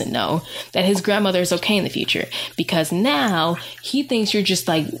Kakuro doesn't know that his grandmother is okay in the future, because now he thinks you're just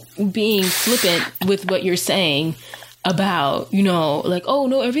like being flippant with what you're saying about, you know, like, oh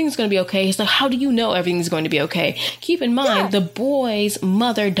no, everything's going to be okay. It's like, how do you know everything's going to be okay? Keep in mind, the boy's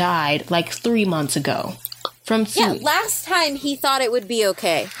mother died like 3 months ago. Last time he thought it would be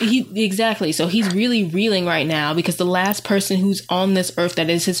okay. Exactly. So he's really reeling right now because the last person who's on this earth that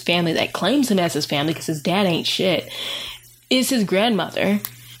is his family, that claims him as his family because his dad ain't shit, is his grandmother.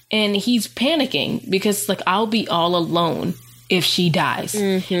 And he's panicking because, like, I'll be all alone if she dies.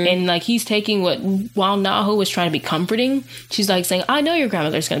 And, like, he's taking while Naho was trying to be comforting, she's, like, saying, I know your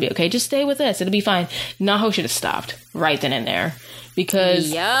grandmother's going to be okay. Just stay with us. It'll be fine. Naho should have stopped right then and there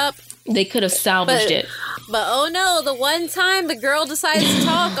because they could have salvaged it. But oh no, the one time the girl decides to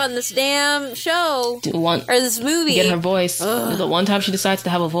talk on this damn show or this movie, get her voice. The one time she decides to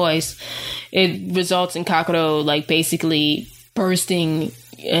have a voice, it results in Kakuro like basically bursting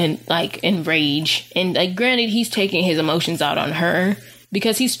in rage. And like, granted, he's taking his emotions out on her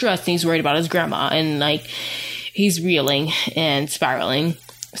because he's stressed and he's worried about his grandma, and like he's reeling and spiraling.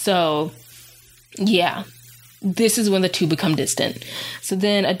 So yeah. This is when the two become distant. So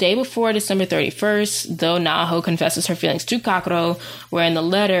then a day before December 31st, though Naho confesses her feelings to Kakuro, wherein the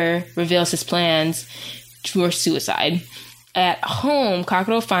letter reveals his plans for suicide. At home,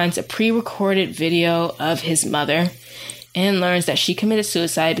 Kakuro finds a pre-recorded video of his mother and learns that she committed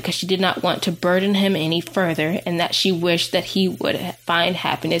suicide because she did not want to burden him any further and that she wished that he would find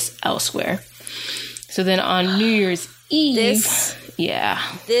happiness elsewhere. So then on New Year's Eve...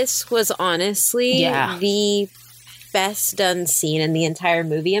 This was honestly the best done scene in the entire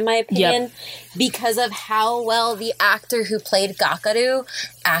movie, in my opinion, because of how well the actor who played Gakaru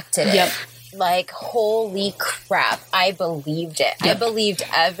acted it. Like, holy crap, I believed it. I believed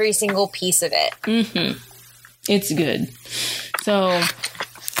every single piece of it. It's good. So,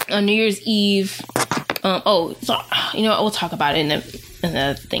 on New Year's Eve... we'll talk about it in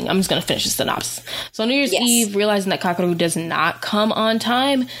the thing. I'm just going to finish the synopsis. So, on New Year's Eve, realizing that Kakuro does not come on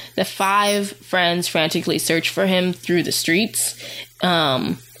time, the 5 friends frantically search for him through the streets.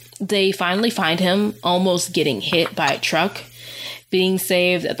 They finally find him almost getting hit by a truck, being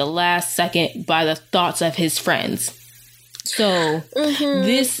saved at the last second by the thoughts of his friends. So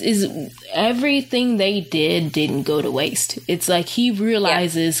this is everything they didn't go to waste. It's like he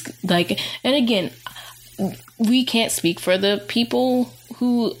realizes like, and again, we can't speak for the people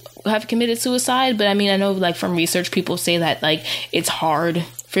who have committed suicide, but I mean, I know like from research, people say that like it's hard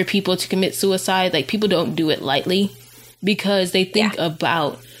for people to commit suicide. Like, people don't do it lightly because they think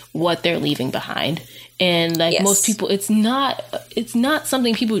about what they're leaving behind. And like most people, it's not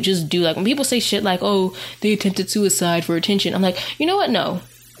something people just do. Like, when people say shit like, oh, they attempted suicide for attention, I'm like, you know what? No.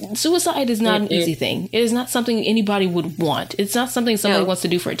 Suicide is not an easy thing. It is not something anybody would want. It's not something somebody wants to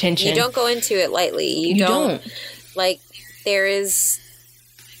do for attention. You don't go into it lightly. You don't. Like, there is,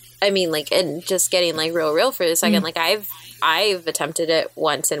 I mean, like, and just getting like real for a second, like I've attempted it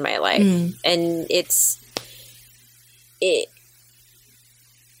once in my life, and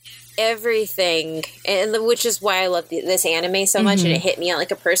everything, and which is why I love this anime so much, and it hit me on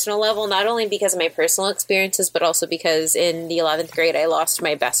like a personal level, not only because of my personal experiences, but also because in the 11th grade I lost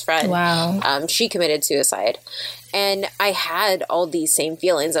my best friend. Wow. She committed suicide, and I had all these same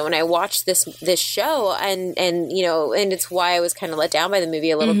feelings. And when I watched this show, and you know, and it's why I was kind of let down by the movie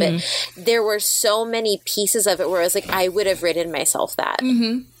a little bit, there were so many pieces of it where I was like, I would have written myself that.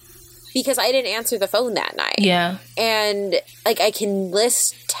 Because I didn't answer the phone that night. Yeah. And, like, I can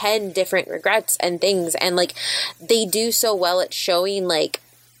list 10 different regrets and things. And, like, they do so well at showing, like,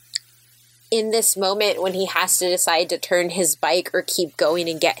 in this moment when he has to decide to turn his bike or keep going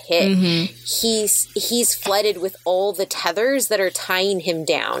and get hit, he's flooded with all the tethers that are tying him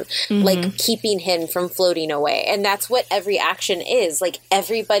down, like, keeping him from floating away. And that's what every action is. Like,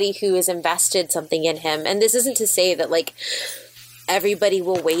 everybody who has invested something in him. And this isn't to say that, like, everybody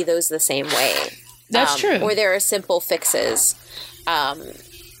will weigh those the same way. That's true. Or there are simple fixes. And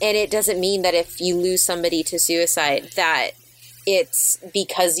it doesn't mean that if you lose somebody to suicide that it's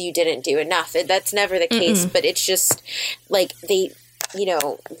because you didn't do enough. That's never the case. But it's just like this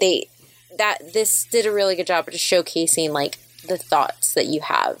did a really good job of just showcasing like the thoughts that you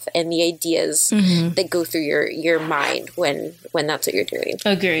have and the ideas that go through your mind when that's what you're doing.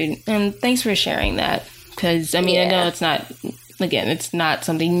 Agreed. And thanks for sharing that. Because, I mean, I know it's not... Again, it's not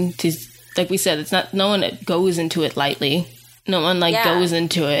something to, like we said, it's not, no one goes into it lightly. No one, like, goes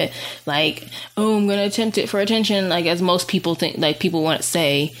into it like, oh, I'm going to attempt it for attention, like, as most people think, like, people want to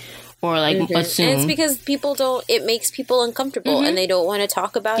say, or like assume. And it's because it makes people uncomfortable and they don't want to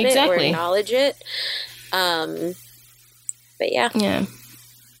talk about it or acknowledge it. But yeah. Yeah.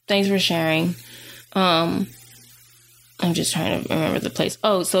 Thanks for sharing. I'm just trying to remember the place.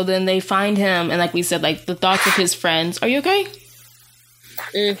 Oh, so then they find him, and like we said, like the thoughts of his friends. Are you okay?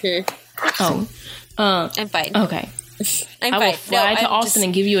 Oh. I'm fine. Okay. I will fly to Austin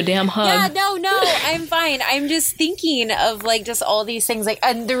and give you a damn hug. Yeah, no, I'm fine. I'm just thinking of like just all these things, like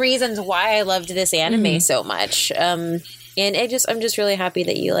and the reasons why I loved this anime so much. And I'm just really happy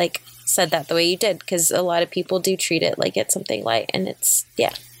that you like said that the way you did, because a lot of people do treat it like it's something light, and it's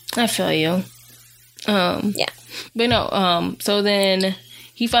I feel you. Yeah, but no. So then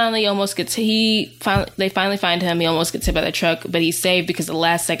he finally almost gets. They finally find him. He almost gets hit by the truck, but he's saved because the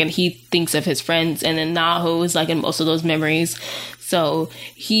last second he thinks of his friends, and then Naho is like in most of those memories. So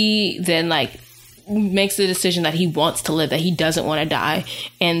he then like makes the decision that he wants to live, that he doesn't want to die.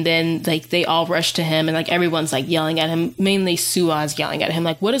 And then like they all rush to him, and like everyone's like yelling at him. Mainly Sua's yelling at him,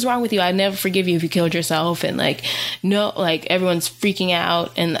 like, "What is wrong with you? I'd never forgive you if you killed yourself." And like, no, like everyone's freaking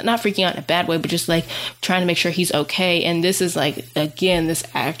out, and not freaking out in a bad way, but just like trying to make sure he's okay. And this is like, again, this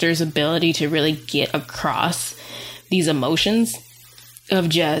actor's ability to really get across these emotions of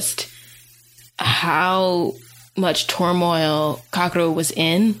just how much turmoil Kakeru was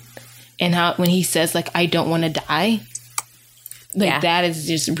in. And how when he says, like, "I don't want to die," like, that is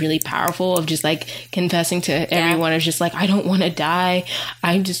just really powerful, of just, like, confessing to everyone. It's just, like, "I don't want to die."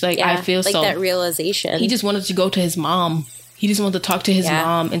 I'm just, like, I feel like so... that realization. He just wanted to go to his mom. He just wanted to talk to his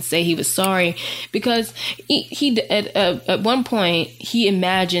mom and say he was sorry. Because he at one point, he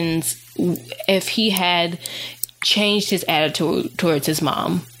imagines if he had changed his attitude towards his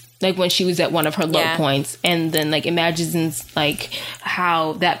mom, like when she was at one of her low points, and then like imagines like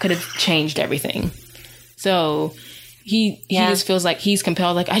how that could have changed everything. So he just feels like he's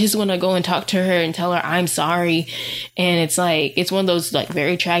compelled, like, I just want to go and talk to her and tell her I'm sorry. And it's like, it's one of those like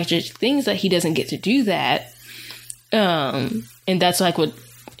very tragic things that he doesn't get to do that. And that's like what,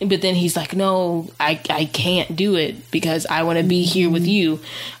 but then he's like, no, I can't do it because I want to be here with you.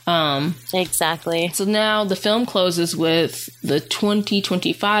 Exactly. So now the film closes with the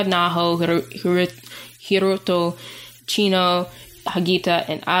 2025 Naho, Hiroto, Chino, Hagita,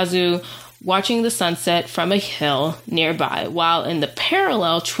 and Azu watching the sunset from a hill nearby, while in the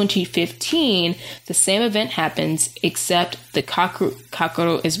parallel 2015, the same event happens, except the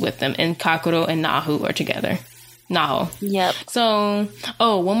Kakeru is with them, and Kakeru and Naho are together. Naho. Yep. So,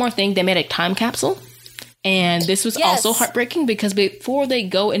 one more thing. They made a time capsule. And this was also heartbreaking because before they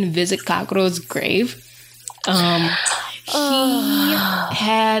go and visit Kakeru's grave, he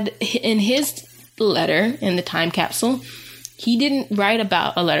had in his letter in the time capsule, he didn't write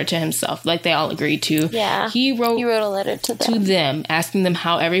about a letter to himself like they all agreed to. Yeah. He wrote a letter to them, asking them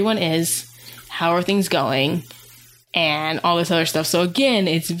how everyone is, how are things going, and all this other stuff. So again,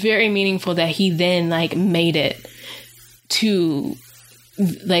 it's very meaningful that he then like made it to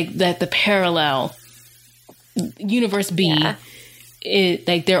like that the parallel universe B,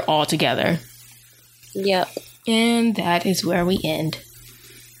 like they're all together. Yep. And that is where we end.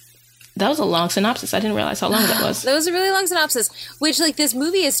 That was a long synopsis. I didn't realize how long that was. That was a really long synopsis, which like this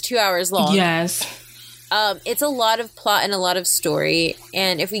movie is 2 hours long. Yes. It's a lot of plot and a lot of story.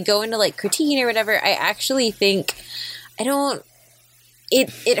 And if we go into like critiquing or whatever, I actually think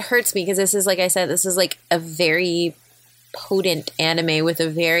it hurts me because this is, like I said, this is like a very potent anime with a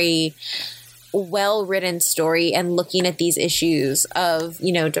very well-written story and looking at these issues of,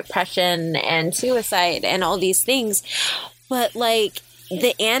 you know, depression and suicide and all these things. But like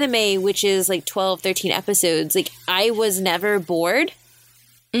the anime, which is like 12, 13 episodes, like I was never bored.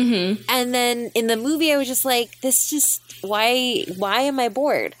 Mm-hmm. And then in the movie, I was just like, this just, why am I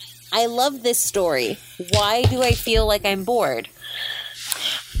bored? I love this story. Why do I feel like I'm bored?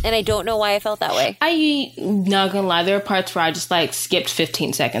 And I don't know why I felt that way. Not gonna lie, there are parts where I just like skipped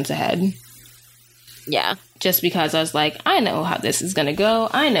 15 seconds ahead. Yeah. Just because I was like, I know how this is gonna go.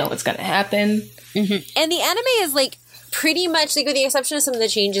 I know what's gonna happen. Mm-hmm. And the anime is like pretty much, like with the exception of some of the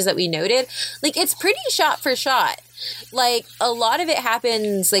changes that we noted, like it's pretty shot for shot. Like a lot of it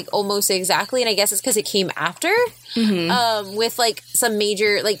happens like almost exactly, and I guess it's because it came after. Mm-hmm. With like some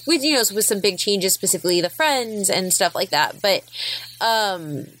major, like with, you know, with some big changes, specifically the friends and stuff like that. But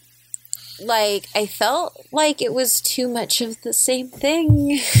like I felt like it was too much of the same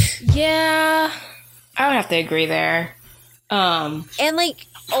thing. Yeah, I would have to agree there. And like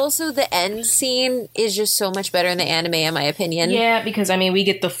also the end scene is just so much better in the anime, in my opinion. Yeah, because I mean we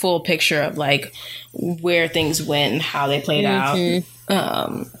get the full picture of like where things went, how they played out,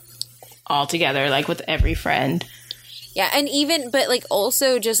 all together, like with every friend. Yeah, and even, but like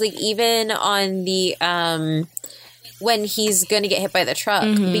also just like even on the when he's gonna get hit by the truck,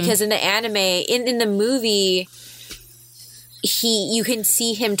 because in the anime, in the movie, you can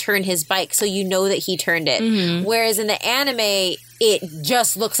see him turn his bike, so you know that he turned it. Whereas in the anime, it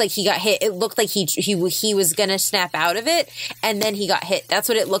just looks like he got hit. It looked like he was gonna snap out of it, and then he got hit. That's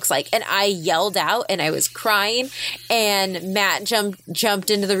what it looks like. And I yelled out, and I was crying. And Matt jumped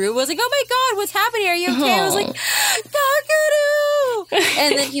into the room. Was like, "Oh my god, what's happening? Are you okay?" I was like, "Kakaru!"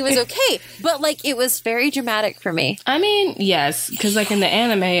 And then he was okay. But like, it was very dramatic for me. I mean, yes, because like in the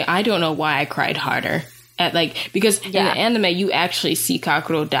anime, I don't know why I cried harder. Because in the anime, you actually see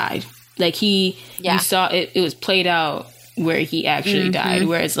Kakuro died. Like you saw it was played out where he actually died.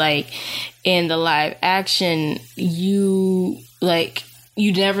 Whereas like in the live action, you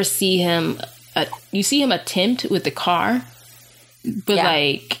never see him. You see him attempt with the car, but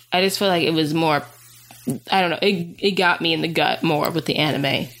like I just feel like it was more. I don't know. It got me in the gut more with the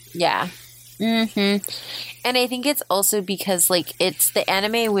anime. Yeah. And I think it's also because like the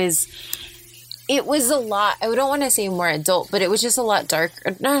anime was. It was a lot, I don't want to say more adult, but it was just a lot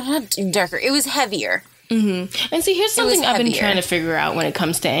darker. Not darker. It was heavier. And see, here's something I've been trying to figure out when it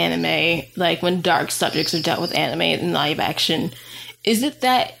comes to anime, like when dark subjects are dealt with anime and live action. Is it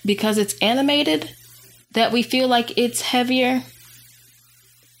that because it's animated that we feel like it's heavier?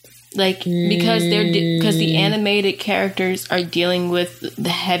 Like, because the animated characters are dealing with the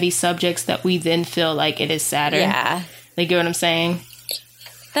heavy subjects that we then feel like it is sadder? Yeah. Like, you know what I'm saying?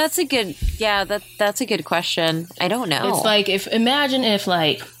 That's a good question. I don't know. It's like imagine if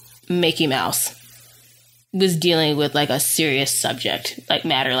like Mickey Mouse was dealing with like a serious subject, like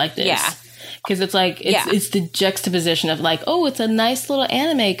matter like this. Yeah. Because it's like, it's the juxtaposition of like, oh, it's a nice little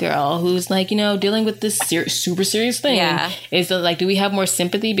anime girl who's like, you know, dealing with this super serious thing. Yeah. Is like, do we have more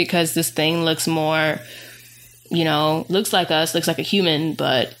sympathy because this thing looks more, you know, looks like us, looks like a human,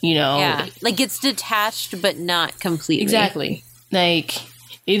 but, you know. Yeah. Like it's detached, but not completely. Exactly. Like,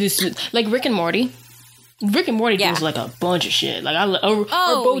 it is like Rick and Morty. Rick and Morty does like a bunch of shit. Like or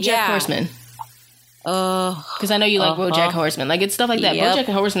BoJack Horseman. Because I know you like BoJack Horseman. Like it's stuff like that. BoJack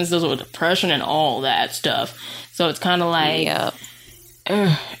Horseman deals with depression and all that stuff. So it's kind of like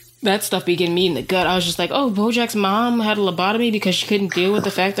that stuff be getting me in the gut. I was just like, oh, BoJack's mom had a lobotomy because she couldn't deal with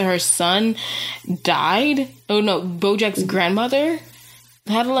the fact that her son died. Oh no, BoJack's grandmother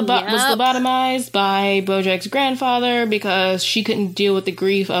was lobotomized by BoJack's grandfather because she couldn't deal with the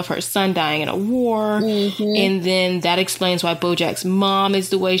grief of her son dying in a war. And then that explains why BoJack's mom is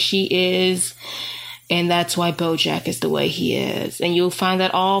the way she is. And that's why BoJack is the way he is. And you'll find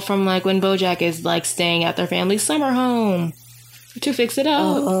that all from like when BoJack is like staying at their family's summer home to fix it up.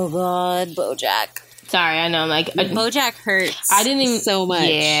 Oh God, BoJack. Sorry, I know. Like BoJack hurts. I didn't even so much.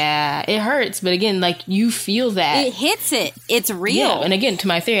 Yeah, it hurts. But again, like you feel that it hits it. It's real. Yeah, and again, to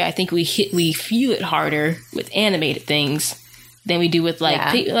my theory, I think we feel it harder with animated things than we do with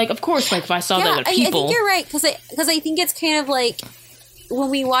like of course, like if I saw that with people. I think you're right because I think it's kind of like when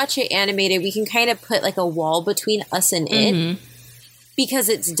we watch it animated, we can kind of put like a wall between us and it because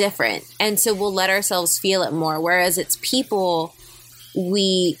it's different, and so we'll let ourselves feel it more. Whereas it's people.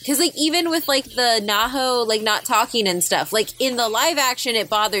 Because like even with like the Naho like not talking and stuff, like in the live action it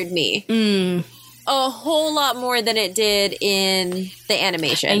bothered me a whole lot more than it did in the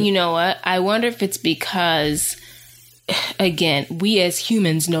animation. And you know what, I wonder if it's because again, we as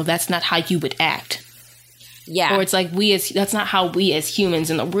humans know that's not how you would act. Yeah. Or it's like that's not how we as humans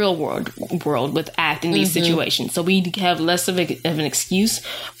in the real world would act in these situations. So we have less of an excuse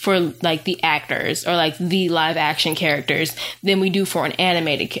for like the actors or like the live action characters than we do for an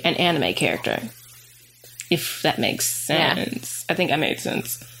anime character. If that makes sense. Yeah. I think I made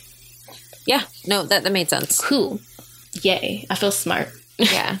sense. Yeah. No, that made sense. Cool. Yay. I feel smart.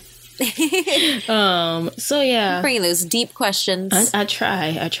 Yeah. So yeah, bringing those deep questions. I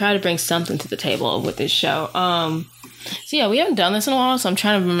try to bring something to the table with this show. So yeah, we haven't done this in a while, so I'm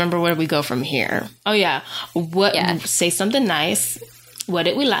trying to remember where we go from here. Oh yeah, say something nice. What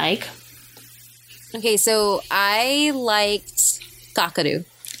did we like? Okay, so I liked Kakaru.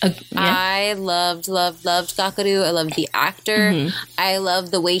 I loved Kakaru. I loved the actor. I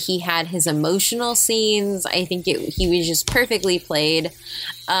loved the way he had his emotional scenes. I think he was just perfectly played.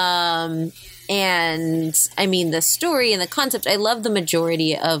 And I mean, the story and the concept, I love the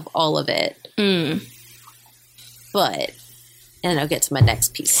majority of all of it. But, and I'll get to my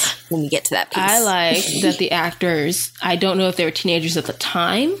next piece when we get to that piece. I like that the actors, I don't know if they were teenagers at the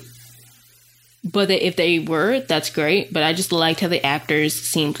time, but if they were, that's great. But I just liked how the actors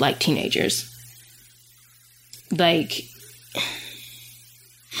seemed like teenagers. Like,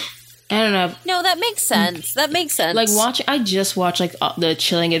 I don't know. No, that makes sense. That makes sense. Like I just watched like the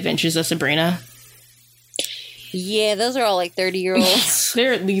Chilling Adventures of Sabrina. Yeah, those are all like 30-year-olds.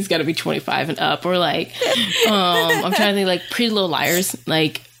 They're at least got to be 25 and up, or like, I'm trying to think like Pretty Little Liars,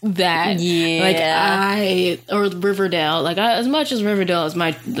 like that. Yeah, or Riverdale. Like as much as Riverdale is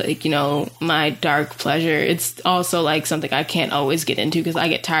my like my dark pleasure, it's also like something I can't always get into because I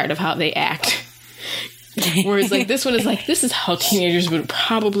get tired of how they act. Whereas like this one is like, this is how teenagers would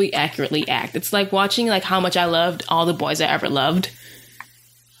probably accurately act. It's like watching like How Much I Loved All the Boys I Ever Loved.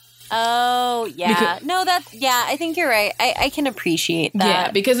 Oh, yeah. I think you're right. I can appreciate that.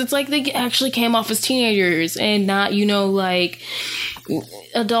 Yeah, because it's like they actually came off as teenagers and not, like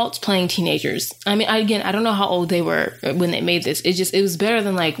adults playing teenagers. I mean, I don't know how old they were when they made this. It was better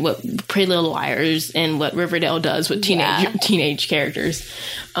than like what Pretty Little Liars and what Riverdale does with teenage characters.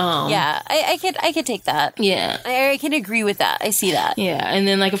 I could take that. Yeah. I can agree with that. I see that. Yeah, and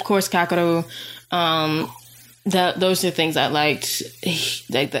then like, of course, Kakeru, those are things I liked.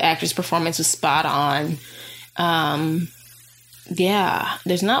 Like the actor's performance was spot on.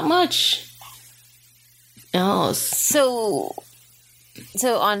 There's not much else. So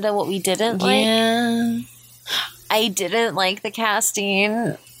on to what we didn't like. I didn't like the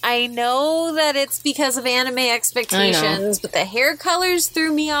casting. I know that it's because of anime expectations, but the hair colors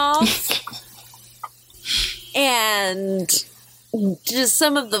threw me off. And just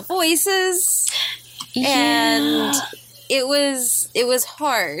some of the voices. And it was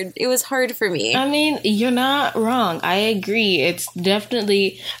hard. It was hard for me. I mean, you're not wrong. I agree. It's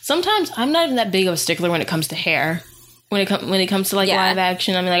definitely, sometimes I'm not even that big of a stickler when it comes to hair. When it comes to like live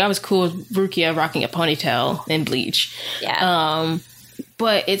action, I mean, like I was cool with Rukia rocking a ponytail in Bleach. Yeah.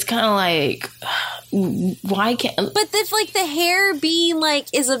 But it's kind of like, why can't? But the hair being like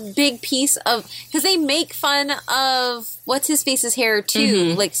is a big piece of, because they make fun of what's his face's hair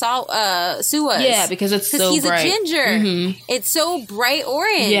too, like Suwa's. Yeah, because it's so he's bright. a ginger. Mm-hmm. It's so bright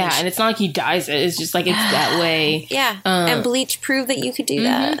orange. Yeah, and it's not like he dyes it. It's just like it's that way. Yeah, and Bleach proved that you could do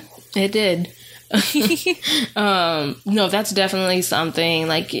that. It did. No, that's definitely something.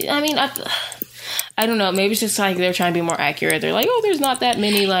 Like, I mean, I don't know. Maybe it's just like they're trying to be more accurate. They're like, oh, there's not that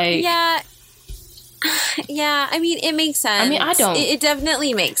many. Like, yeah. I mean, it makes sense. I mean, I don't. It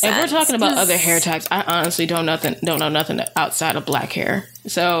definitely makes sense. If we're talking about other hair types, I honestly don't know nothing outside of black hair.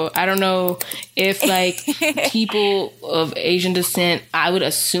 So I don't know if like people of Asian descent. I would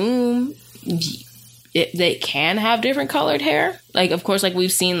assume they can have different colored hair. Like, of course, like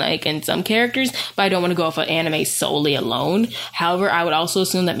we've seen like in some characters, but I don't want to go off of anime solely alone. However, I would also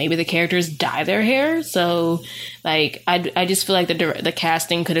assume that maybe the characters dye their hair. So like, I just feel like the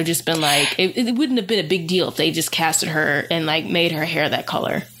casting could have just been like, it wouldn't have been a big deal if they just casted her and like made her hair that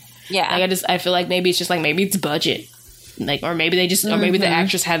color. Yeah. Like I feel like maybe it's just like, maybe it's budget. Like, or maybe they just, or maybe the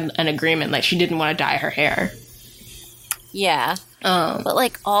actress had an agreement. Like she didn't want to dye her hair. Yeah. But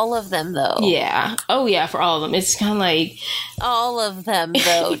like all of them though. Yeah. Oh yeah, for all of them. It's kind of like all of them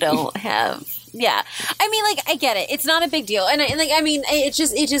though don't have. Yeah. I mean, like I get it. It's not a big deal. And like I mean, it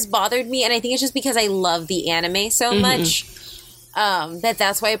just bothered me, and I think it's just because I love the anime so much.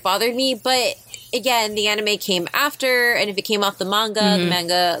 That's why it bothered me, but again, the anime came after, and if it came off the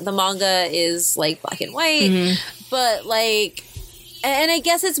manga, the manga is like black and white. But like, and I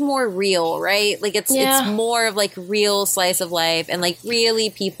guess it's more real, right? Like it's more of like real slice of life and like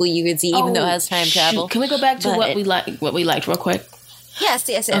really people you could see, even though it has time travel. Can we go back to what we liked real quick? Yes.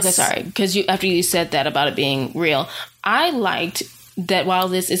 Okay, sorry, because after you said that about it being real, I liked that while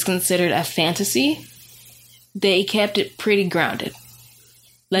this is considered a fantasy, they kept it pretty grounded.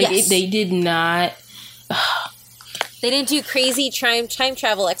 Like they did not. They didn't do crazy time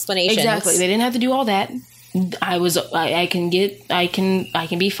travel explanations. Exactly, they didn't have to do all that. I can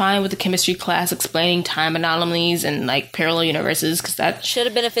be fine with the chemistry class explaining time anomalies and like parallel universes, because that should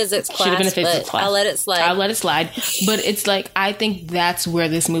have been a physics class. I'll let it slide. But it's like, I think that's where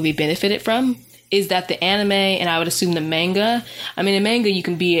this movie benefited from, is that the anime, and I would assume the manga. I mean, in manga you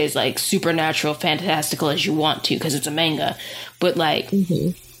can be as like supernatural, fantastical as you want to because it's a manga, but like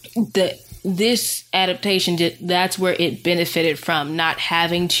this adaptation that's where it benefited from not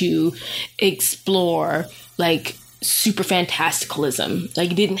having to explore like super fantasticalism. Like,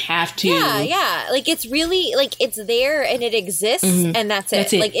 you didn't have to. Yeah. Like, it's really like it's there and it exists, and that's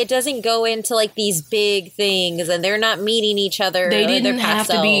it. Like, it doesn't go into like these big things, and they're not meeting each other. They didn't have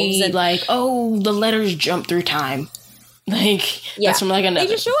to be like, oh, the letters jump through time. Like, that's from like another.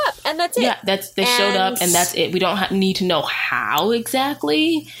 They just show up, and that's it. Yeah, they showed up, and that's it. We don't need to know how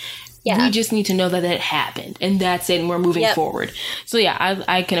exactly. Yeah. We just need to know that it happened, and that's it, and we're moving forward. So yeah,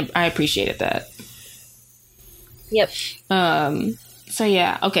 I appreciated that. Yep. So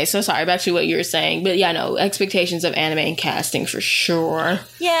yeah, okay, so sorry, back to what you were saying. But yeah, no, expectations of anime and casting for sure.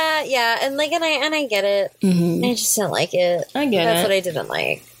 Yeah, and like and I get it. Mm-hmm. I just didn't like it. I get That's it. what I didn't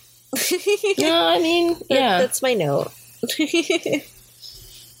like. No, I mean, yeah. That's my note.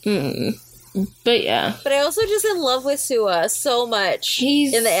 But yeah. But I also just in love with Suwa so much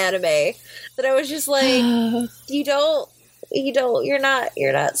in the anime that I was just like, you're not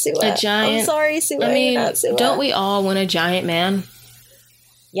Suwa. A giant. I'm sorry, Suwa. I mean, you're not Suwa. don't we all want a giant man?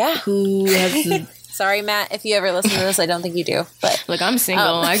 Yeah. Who has Sorry, Matt, if you ever listen to this, I don't think you do. But look, I'm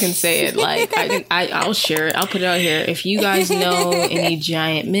single. I can say it. Like, I'll share it. I'll put it out here. If you guys know any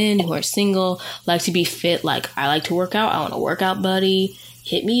giant men who are single, like to be fit, like I like to work out. I want a workout buddy.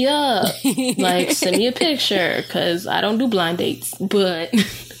 Hit me up. Like, send me a picture because I don't do blind dates. But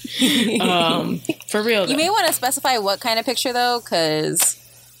for real, though. You may want to specify what kind of picture, though, because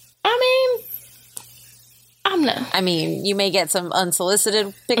I mean, you may get some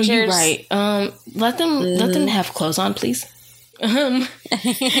unsolicited pictures. You're right. Let them have clothes on, please. Thank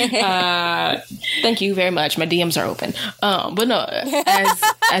you very much. My DMs are open. But no,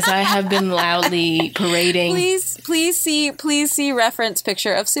 as I have been loudly parading, please see reference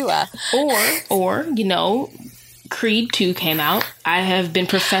picture of Suwa. Or you know, Creed 2 came out. I have been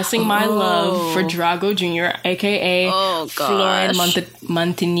professing my love for Drago Jr., aka Florian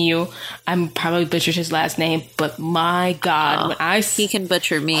Montigny. I'm probably butchered his last name, but my God, when he can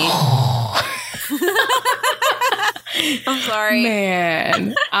butcher me. I'm sorry.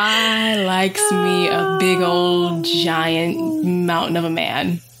 Man, I likes me a big old giant mountain of a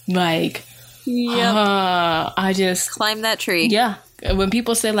man. Like, I just climb that tree. Yeah. When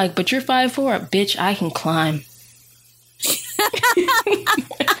people say like, but you're 5'4", bitch, I can climb.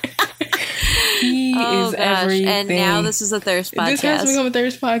 He is everything. And now this is a thirst podcast. This has become a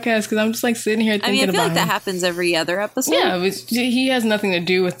thirst podcast because I'm just like sitting here thinking about I feel like that happens every other episode. Yeah, he has nothing to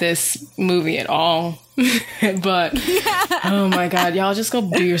do with this movie at all. But oh my God, y'all just go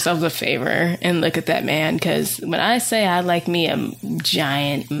do yourselves a favor and look at that man, because when I say I like me a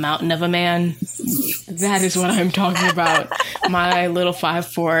giant mountain of a man, that is what I'm talking about. My little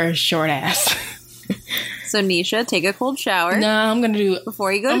 5'4" short ass. So Nisha, take a cold shower. No, I'm gonna do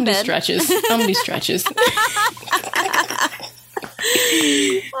before you go to bed. Stretches. I'm gonna do stretches.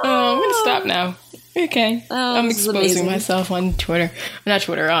 I'm gonna stop now. Okay. I'm exposing myself on Twitter. Not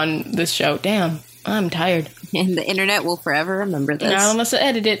Twitter, on this show. Damn, I'm tired. And the internet will forever remember this. Not unless I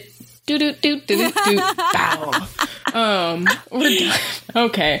edit it. We're done.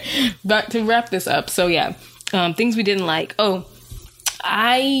 Okay. But to wrap this up, so yeah. Things we didn't like. The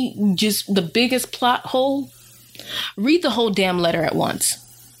biggest plot hole, read the whole damn letter at once.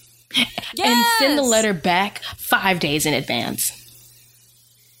 Yes! And send the letter back 5 days in advance.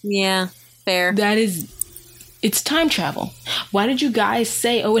 Yeah, fair. It's time travel. Why did you guys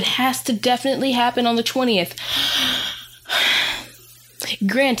say, it has to definitely happen on the 20th?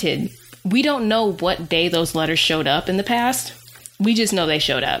 Granted, we don't know what day those letters showed up in the past. We just know they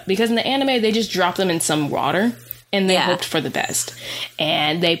showed up. Because in the anime, they just dropped them in some water. And they hoped for the best.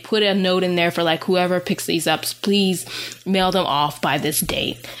 And they put a note in there for like, whoever picks these up, please mail them off by this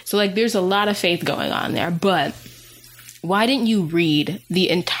date. So like, there's a lot of faith going on there. But why didn't you read the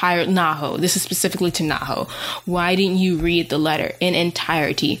entire Naho? This is specifically to Naho. Why didn't you read the letter in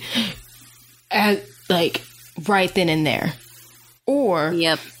entirety? Like right then and there. Or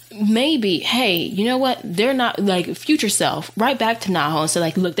maybe, hey, you know what? They're not, like, future self, right back to Naho and say,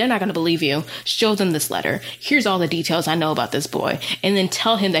 like, look, they're not going to believe you. Show them this letter. Here's all the details I know about this boy. And then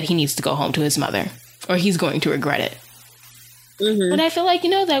tell him that he needs to go home to his mother, or he's going to regret it. Mm-hmm. But I feel like,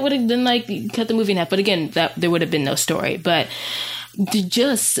 that would have been, like, cut the movie in half. But again, there would have been no story. But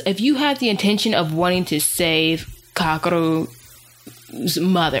if you had the intention of wanting to save Kakeru's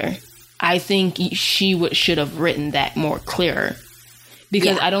mother, I think she should have written that more clearer.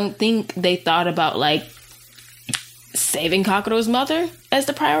 Because I don't think they thought about, like, saving Kakeru's mother as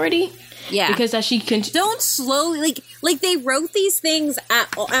the priority. Yeah. Because that she can... Don't slowly... Like, they wrote these things at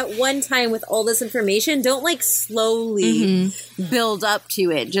one time with all this information. Don't, like, slowly build up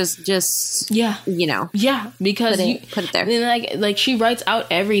to it. Just... Yeah. Yeah, because... Put it there. Then, like, she writes out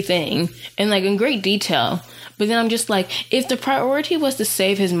everything and, like, in great detail. But then I'm just like, if the priority was to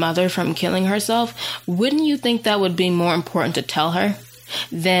save his mother from killing herself, wouldn't you think that would be more important to tell her?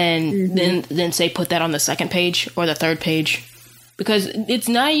 Then say put that on the second page or the third page, because it's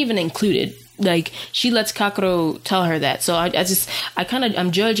not even included. Like, she lets Kakeru tell her that. So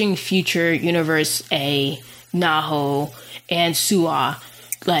I'm judging future universe A, Naho, and Suwa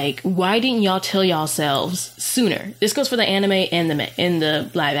like, why didn't y'all tell yourselves sooner? This goes for the anime and the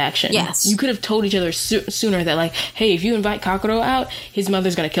live action. Yes. You could have told each other sooner that, like, hey, if you invite Kakuro out, his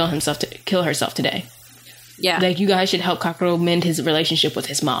mother's going to kill herself today. Yeah. Like, you guys should help Kakuro mend his relationship with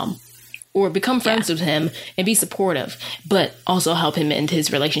his mom. Or become friends with him and be supportive, but also help him mend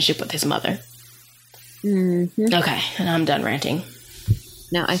his relationship with his mother. Mm-hmm. Okay, and I'm done ranting.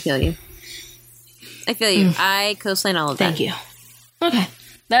 No, I feel you. I co-sign all of that. Thank you. Okay.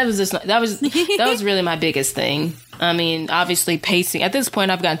 That was really my biggest thing. I mean, obviously pacing. At this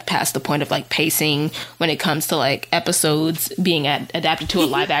point, I've gotten past the point of like pacing when it comes to like episodes being adapted to a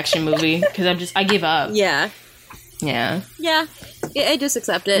live action movie because I give up. Yeah. Yeah. Yeah. I just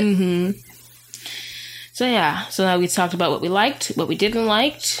accept it. Mm-hmm. So yeah. So now we talked about what we liked, what we didn't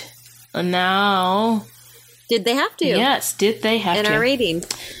like, and now did they have to? Yes. Did they have to? In our rating.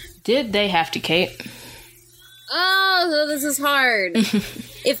 Did they have to, Kate? Oh, so this is hard.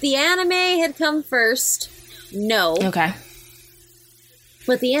 If the anime had come first, no. Okay.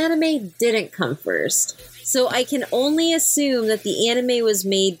 But the anime didn't come first. So I can only assume that the anime was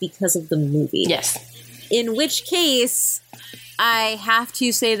made because of the movie. Yes. In which case, I have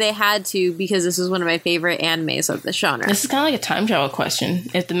to say they had to because this is one of my favorite animes of the genre. This is kind of like a time travel question.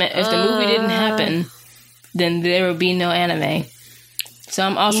 If the movie didn't happen, then there would be no anime. So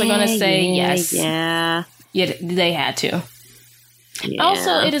I'm also going to say yes. Yeah. Yeah, they had to. Yeah.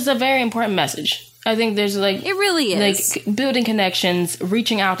 Also, it is a very important message. I think there's like... It really is. Like building connections,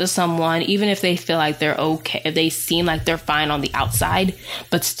 reaching out to someone, even if they feel like they're okay, if they seem like they're fine on the outside,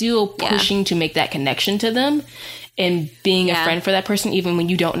 but still pushing to make that connection to them and being a friend for that person, even when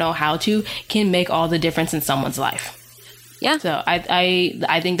you don't know how to, can make all the difference in someone's life. Yeah. So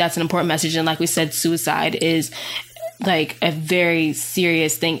I think that's an important message. And like we said, suicide is like a very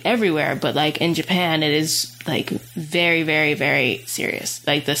serious thing everywhere, but like in Japan it is like very, very, very serious.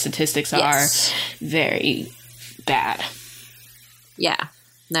 Like the statistics are very bad. Yeah.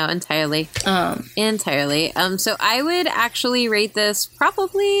 No, entirely. Entirely. So I would actually rate this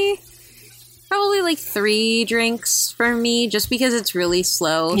probably like 3 drinks for me, just because it's really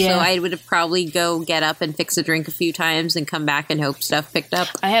slow. Yeah. So I would probably go get up and fix a drink a few times and come back and hope stuff picked up.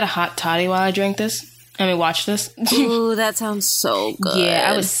 I had a hot toddy while I drank this. Watch this. Ooh, that sounds so good.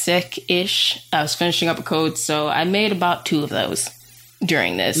 Yeah, I was sick-ish. I was finishing up a code, so I made about 2 of those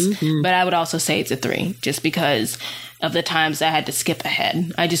during this. Mm-hmm. But I would also say it's a 3, just because of the times I had to skip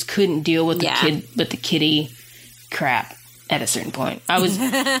ahead. I just couldn't deal with the kitty crap at a certain point. I'm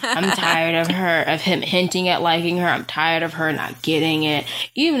tired of him hinting at liking her. I'm tired of her not getting it.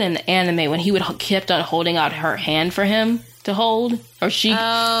 Even in the anime, when he kept on holding out her hand for him to hold, or she.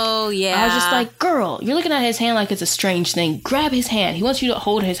 Oh, yeah. I was just like, girl, you're looking at his hand like it's a strange thing. Grab his hand. He wants you to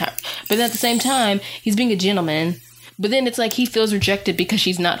hold his hand. But then at the same time, he's being a gentleman. But then it's like he feels rejected because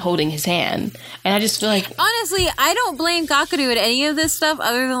she's not holding his hand. And I just feel like... Honestly, I don't blame Kakeru at any of this stuff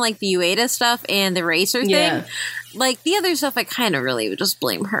other than like the Ueda stuff and the racer thing. Like, the other stuff, I kind of really would just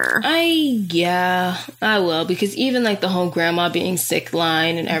blame her. I will, because even, like, the whole grandma being sick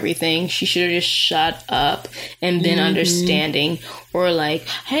line and everything, she should have just shut up and been understanding. Or, like,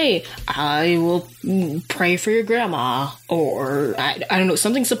 hey, I will pray for your grandma. Or, I don't know,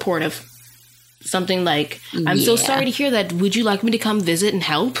 something supportive. Something like, I'm so sorry to hear that. Would you like me to come visit and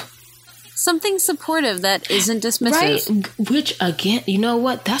help? Something supportive that isn't dismissive. Right. Which, again, you know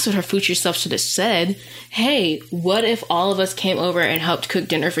what? That's what her future self should have said. Hey, what if all of us came over and helped cook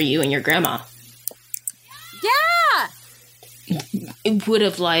dinner for you and your grandma? Yeah! It would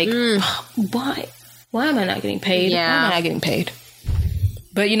have, like, why? Why am I not getting paid? Yeah. Why am I not getting paid?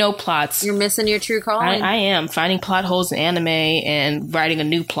 But, you know, plots. You're missing your true calling. I am. Finding plot holes in anime and writing a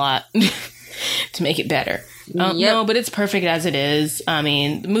new plot to make it better. No, but it's perfect as it is. I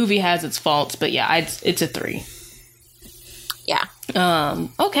mean, the movie has its faults, but yeah, it's a 3. Yeah.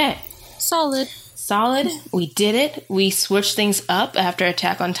 Okay. Solid. We did it. We switched things up after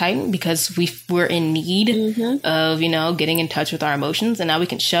Attack on Titan because we were in need of, getting in touch with our emotions, and now we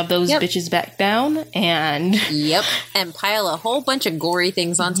can shove those bitches back down and... And pile a whole bunch of gory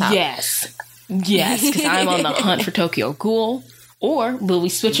things on top. Yes, because I'm on the hunt for Tokyo Ghoul. Or will we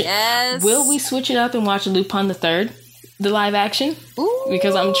switch it? Yes. Will we switch it up and watch Lupin the Third, the live action? Ooh.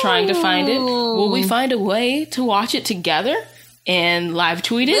 Because I'm trying to find it. Will we find a way to watch it together and live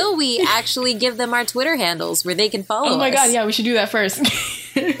tweet it? Will we actually give them our Twitter handles where they can follow us? Oh my god, yeah, we should do that first.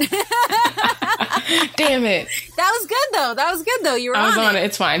 Damn it. That was good though. You were I was on it.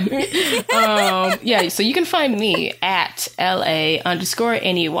 It's fine. Yeah, so you can find me at LA_NEY_SHA,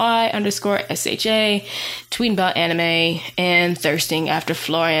 tweeting about anime and thirsting after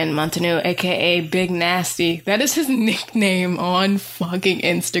Florian Montanou, aka Big Nasty. That is his nickname on fucking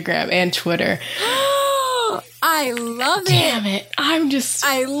Instagram and Twitter. I love it. Damn it. I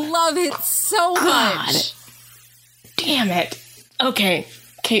love it so much. Damn it. Okay,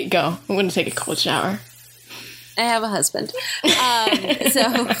 Kate, go. I'm going to take a cold shower. I have a husband. So I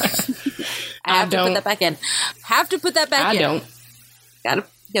have to put that back in. I don't. Gotta.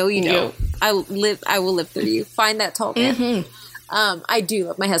 No, you don't. I will live through you. Find that tall man. Mm-hmm. I do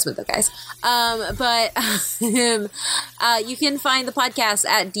love my husband though, guys. But you can find the podcast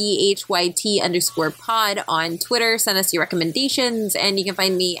at DHYT_pod on Twitter. Send us your recommendations, and you can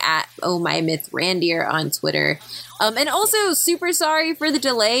find me at Oh My Myth Randier on Twitter. And also, super sorry for the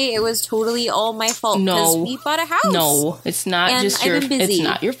delay. It was totally all my fault because we bought a house. No, it's not just your. It's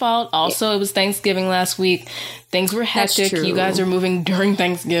not your fault. Also, it was Thanksgiving last week. Things were hectic. You guys are moving during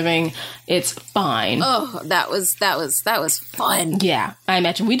Thanksgiving. It's fine. Oh, that was fun. Yeah, I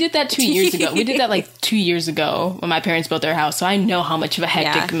imagine we did that 2 years ago. We did that like 2 years ago when my parents built their house. So I know how much of a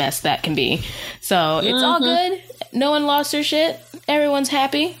hectic mess that can be. So it's all good. No one lost their shit. Everyone's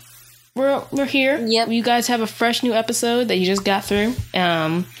happy. We're here. Yep. You guys have a fresh new episode that you just got through.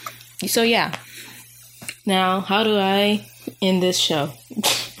 So yeah. Now, how do I end this show?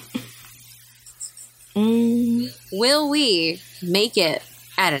 Will we make it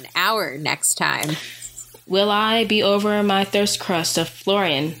at an hour next time? Will I be over my thirst crust of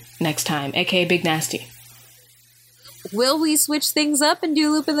Florian next time, aka Big Nasty? Will we switch things up and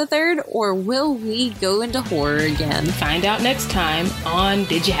do Lupin the Third, or will we go into horror again? Find out next time on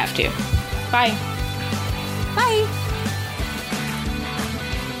Did You Have To? Bye. Bye.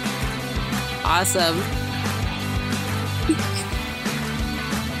 Awesome.